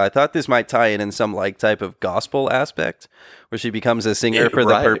episode, but I thought this might tie in some like type of gospel aspect where she becomes a singer for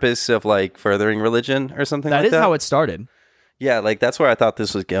the purpose of like furthering religion or something like that. That is how it started. Yeah, like that's where I thought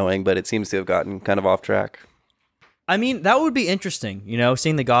this was going, but it seems to have gotten kind of off track. I mean, that would be interesting,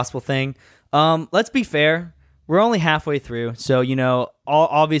 seeing the gospel thing. Let's be fair. We're only halfway through. So,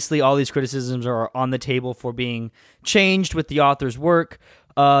 obviously all these criticisms are on the table for being changed with the author's work.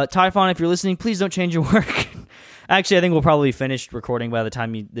 Typhon, if you're listening, please don't change your work. Actually, I think we'll probably be finished recording by the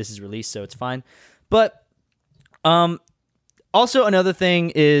time this is released, so it's fine. But also another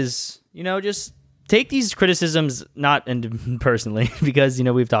thing is, just take these criticisms not personally because,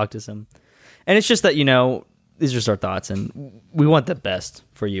 we've talked to some. And it's just that, these are just our thoughts, and we want the best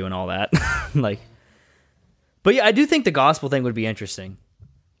for you and all that. But yeah, I do think the gospel thing would be interesting.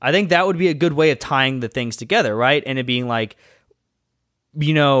 I think that would be a good way of tying the things together, right? And it being like,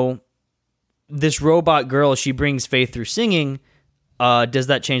 this robot girl, she brings faith through singing. Does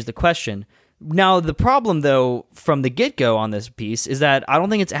that change the question? Now, the problem, though, from the get-go on this piece is that I don't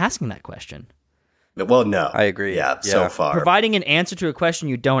think it's asking that question. Well, no. I agree. Yeah, so far. Providing an answer to a question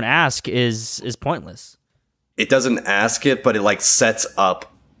you don't ask is pointless. It doesn't ask it, but it like sets up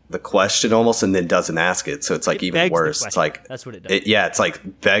the question almost and then doesn't ask it. So it's like even worse. It's like that's what it does. It's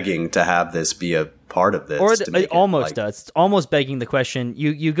like begging to have this be a part of this. Or it almost does. It's almost begging the question.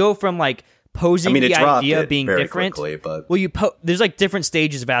 You go from like posing the idea being different. Quickly, but there's like different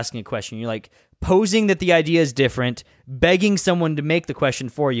stages of asking a question. You're like posing that the idea is different, begging someone to make the question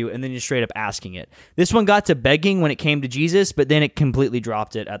for you, and then you're straight up asking it. This one got to begging when it came to Jesus, but then it completely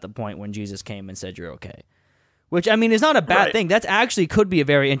dropped it at the point when Jesus came and said you're okay. Which, I mean, is not a bad thing. That actually could be a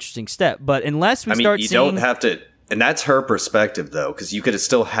very interesting step. But unless we start seeing... don't have to... And that's her perspective, though, because you could have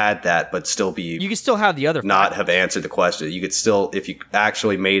still had that, but still be... You could still have the other... Not have answered the question. You could still, if you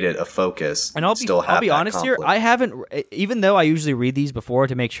actually made it a focus, and I'll be honest conflict. here, I haven't... Even though I usually read these before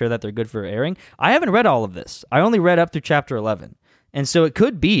to make sure that they're good for airing, I haven't read all of this. I only read up through chapter 11. And so it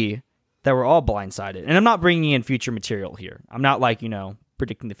could be that we're all blindsided. And I'm not bringing in future material here. I'm not like,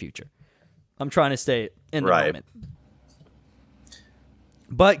 predicting the future. I'm trying to stay in the moment.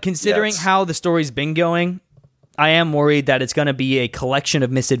 But considering how the story's been going, I am worried that it's going to be a collection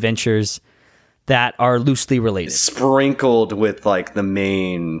of misadventures that are loosely related. Sprinkled with, like, the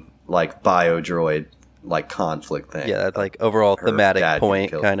main, like, biodroid, like, conflict thing. Yeah, that, like, overall thematic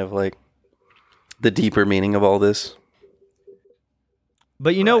point, kind of, like, the deeper meaning of all this.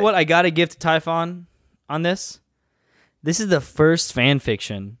 But you know what I got to give to Typhon on this? This is the first fan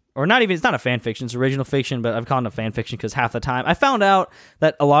fiction. Or not even, it's not a fan fiction, it's original fiction, but I've called it a fan fiction because half the time I found out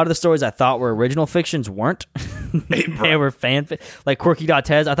that a lot of the stories I thought were original fictions weren't. They were fan fiction. Like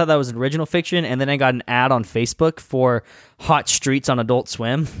Quirky.Tez, I thought that was an original fiction, and then I got an ad on Facebook for Hot Streets on Adult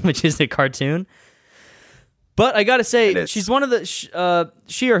Swim, which is a cartoon. But I gotta say, she's one of the,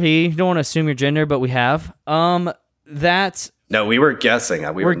 she or he, don't want to assume your gender, but we have, that No, we were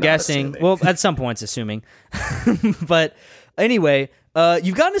guessing. We were guessing. Assuming. Well, at some points, assuming. But anyway,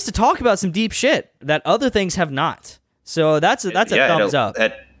 you've gotten us to talk about some deep shit that other things have not. So that's a thumbs up.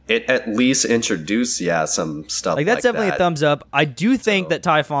 It at least introduced some stuff like that's definitely that. a thumbs up. I do think that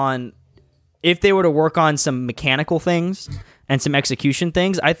Typhon, if they were to work on some mechanical things and some execution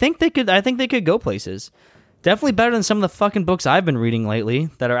things, I think they could go places. Definitely better than some of the fucking books I've been reading lately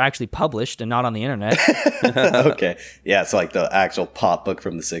that are actually published and not on the internet. Okay. Yeah, it's like the actual pop book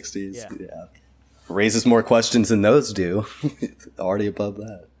from the 60s. Yeah. Raises more questions than those do. Already above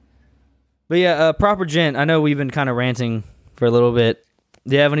that. But yeah, Proper Gent, I know we've been kind of ranting for a little bit.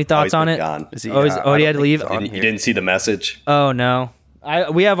 Do you have any thoughts on it? Gone. He had to leave? You didn't see the message? Oh, no.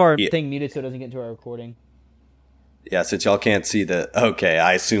 We have our thing muted so it doesn't get into our recording. Yeah, since y'all can't see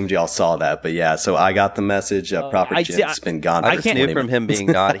I assumed y'all saw that, but yeah, so I got the message. Proper Gent's been gone. I just knew from him being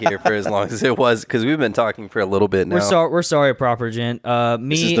not here for as long as it was, because we've been talking for a little bit now. We're sorry, Proper Gent.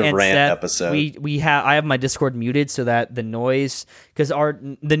 This is the and rant Seth, episode. I have my Discord muted so that the noise, because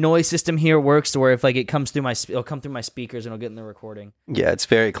the noise system here works to where if it comes through it'll come through my speakers and it'll get in the recording. Yeah, it's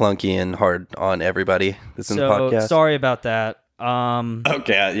very clunky and hard on everybody that's in the podcast. Sorry about that.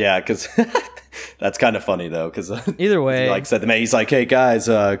 Okay, yeah, because that's kind of funny though. Because either way, he said to me, he's like, "Hey guys,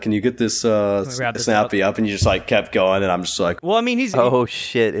 can you get this snappy up?" And you just kept going, and I'm just like, "Well, I mean, he's oh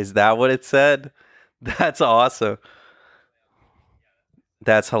shit, is that what it said? That's awesome.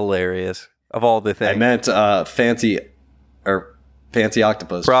 That's hilarious. Of all the things, I meant fancy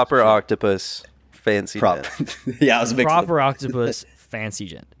octopus, proper octopus, fancy gent. Yeah, I was mixing proper octopus, fancy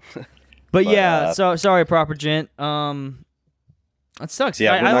gent. But yeah, so sorry, Proper Gent. It sucks.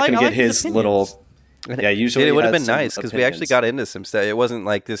 Yeah, we're not going to get his little. Yeah, usually it would have been nice because we actually got into some stuff. It wasn't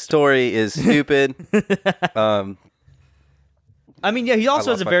like this story is stupid. I mean, yeah, he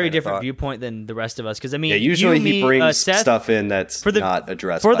also has a very different viewpoint than the rest of us. Because I mean, usually he brings Seth, stuff in that's not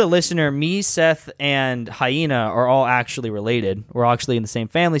addressed. For the listener, me, Seth, and Hyena are all actually related. We're actually in the same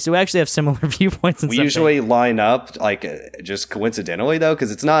family, so we actually have similar viewpoints. We usually line up just coincidentally though, because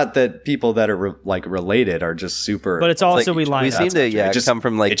it's not that people that are related are just super. But it's also we line up. We seem to come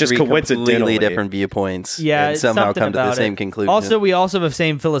from three completely different viewpoints. Yeah, and somehow come to the same conclusion. Also, we also have the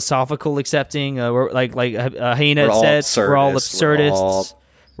same philosophical accepting. We're Hyena said, we're all absurd.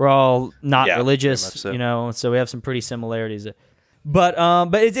 We're all not religious, so. So we have some pretty similarities. But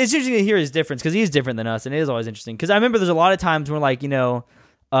it's interesting to hear his difference because he's different than us, and it is always interesting. Because I remember there's a lot of times where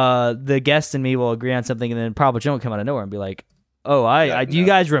the guest and me will agree on something, and then Proper Gent will come out of nowhere and be like, "Oh, do you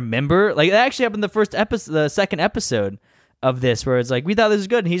guys remember?" Like that actually happened the second episode of this, where it's like we thought this was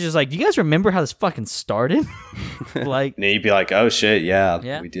good, and he's just like, "Do you guys remember how this fucking started?" And you'd be like, "Oh shit,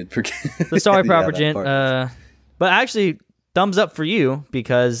 yeah. We did forget." So sorry, Proper Gent. But actually, thumbs up for you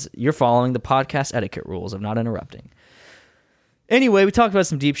because you're following the podcast etiquette rules of not interrupting. Anyway, we talked about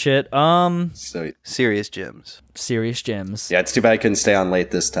some deep shit. So serious gems. Serious gems. Yeah, it's too bad I couldn't stay on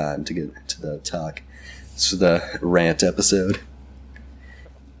late this time to get to the talk. This is the rant episode.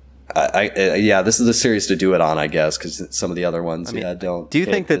 This is the series to do it on, I guess, because some of the other ones, don't. Do you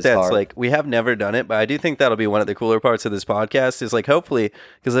think that's hard. We have never done it, but I do think that'll be one of the cooler parts of this podcast is hopefully,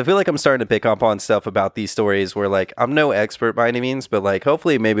 because I feel like I'm starting to pick up on stuff about these stories where I'm no expert by any means, but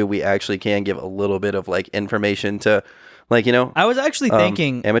hopefully maybe we actually can give a little bit of information to I was actually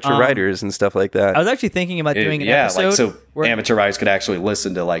thinking amateur writers and stuff like that. I was actually thinking about doing an episode so amateur writers could actually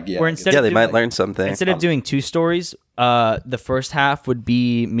listen to they might learn something. Instead of doing two stories, the first half would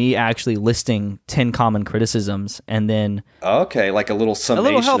be me actually listing 10 common criticisms, and then a little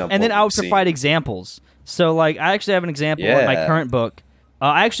summation, help, and then I would provide examples. So I actually have an example in my current book.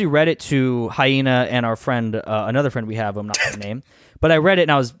 I actually read it to Hyena and our friend, another friend we have. I'm not going to name. But I read it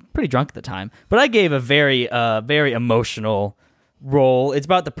and I was pretty drunk at the time. But I gave a very, very emotional role. It's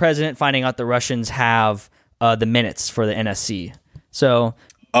about the president finding out the Russians have the minutes for the NSC. So.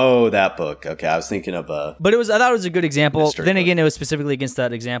 Oh, that book. Okay, I was thinking of But I thought it was a good example. Then again, book. It was specifically against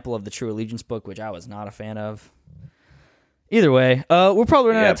that example of the True Allegiance book, which I was not a fan of. Either way, we're probably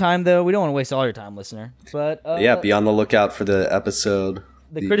running out of time though. We don't want to waste all your time, listener. But be on the lookout for the episode.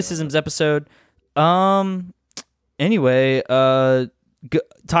 The criticisms episode. Anyway,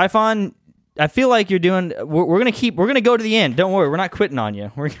 Typhon, I feel like you're doing. We're gonna go to the end. Don't worry, we're not quitting on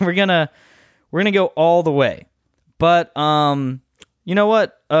you. We're gonna go all the way. But you know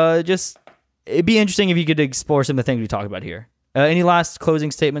what? It'd be interesting if you could explore some of the things we talked about here. Any last closing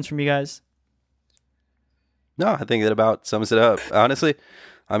statements from you guys? No, I think that about sums it up. Honestly,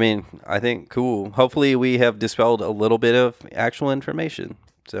 I mean, I think cool. Hopefully, we have dispelled a little bit of actual information.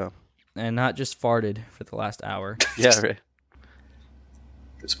 So. And not just farted for the last hour. Yeah, right.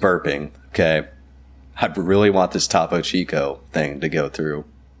 It's burping. Okay. I really want this Topo Chico thing to go through.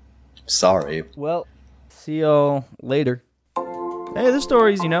 Sorry. Well, see y'all later. Hey, the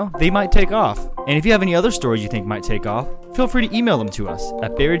stories, they might take off. And if you have any other stories you think might take off, feel free to email them to us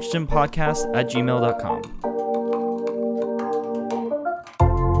at barragedympodcast@gmail.com.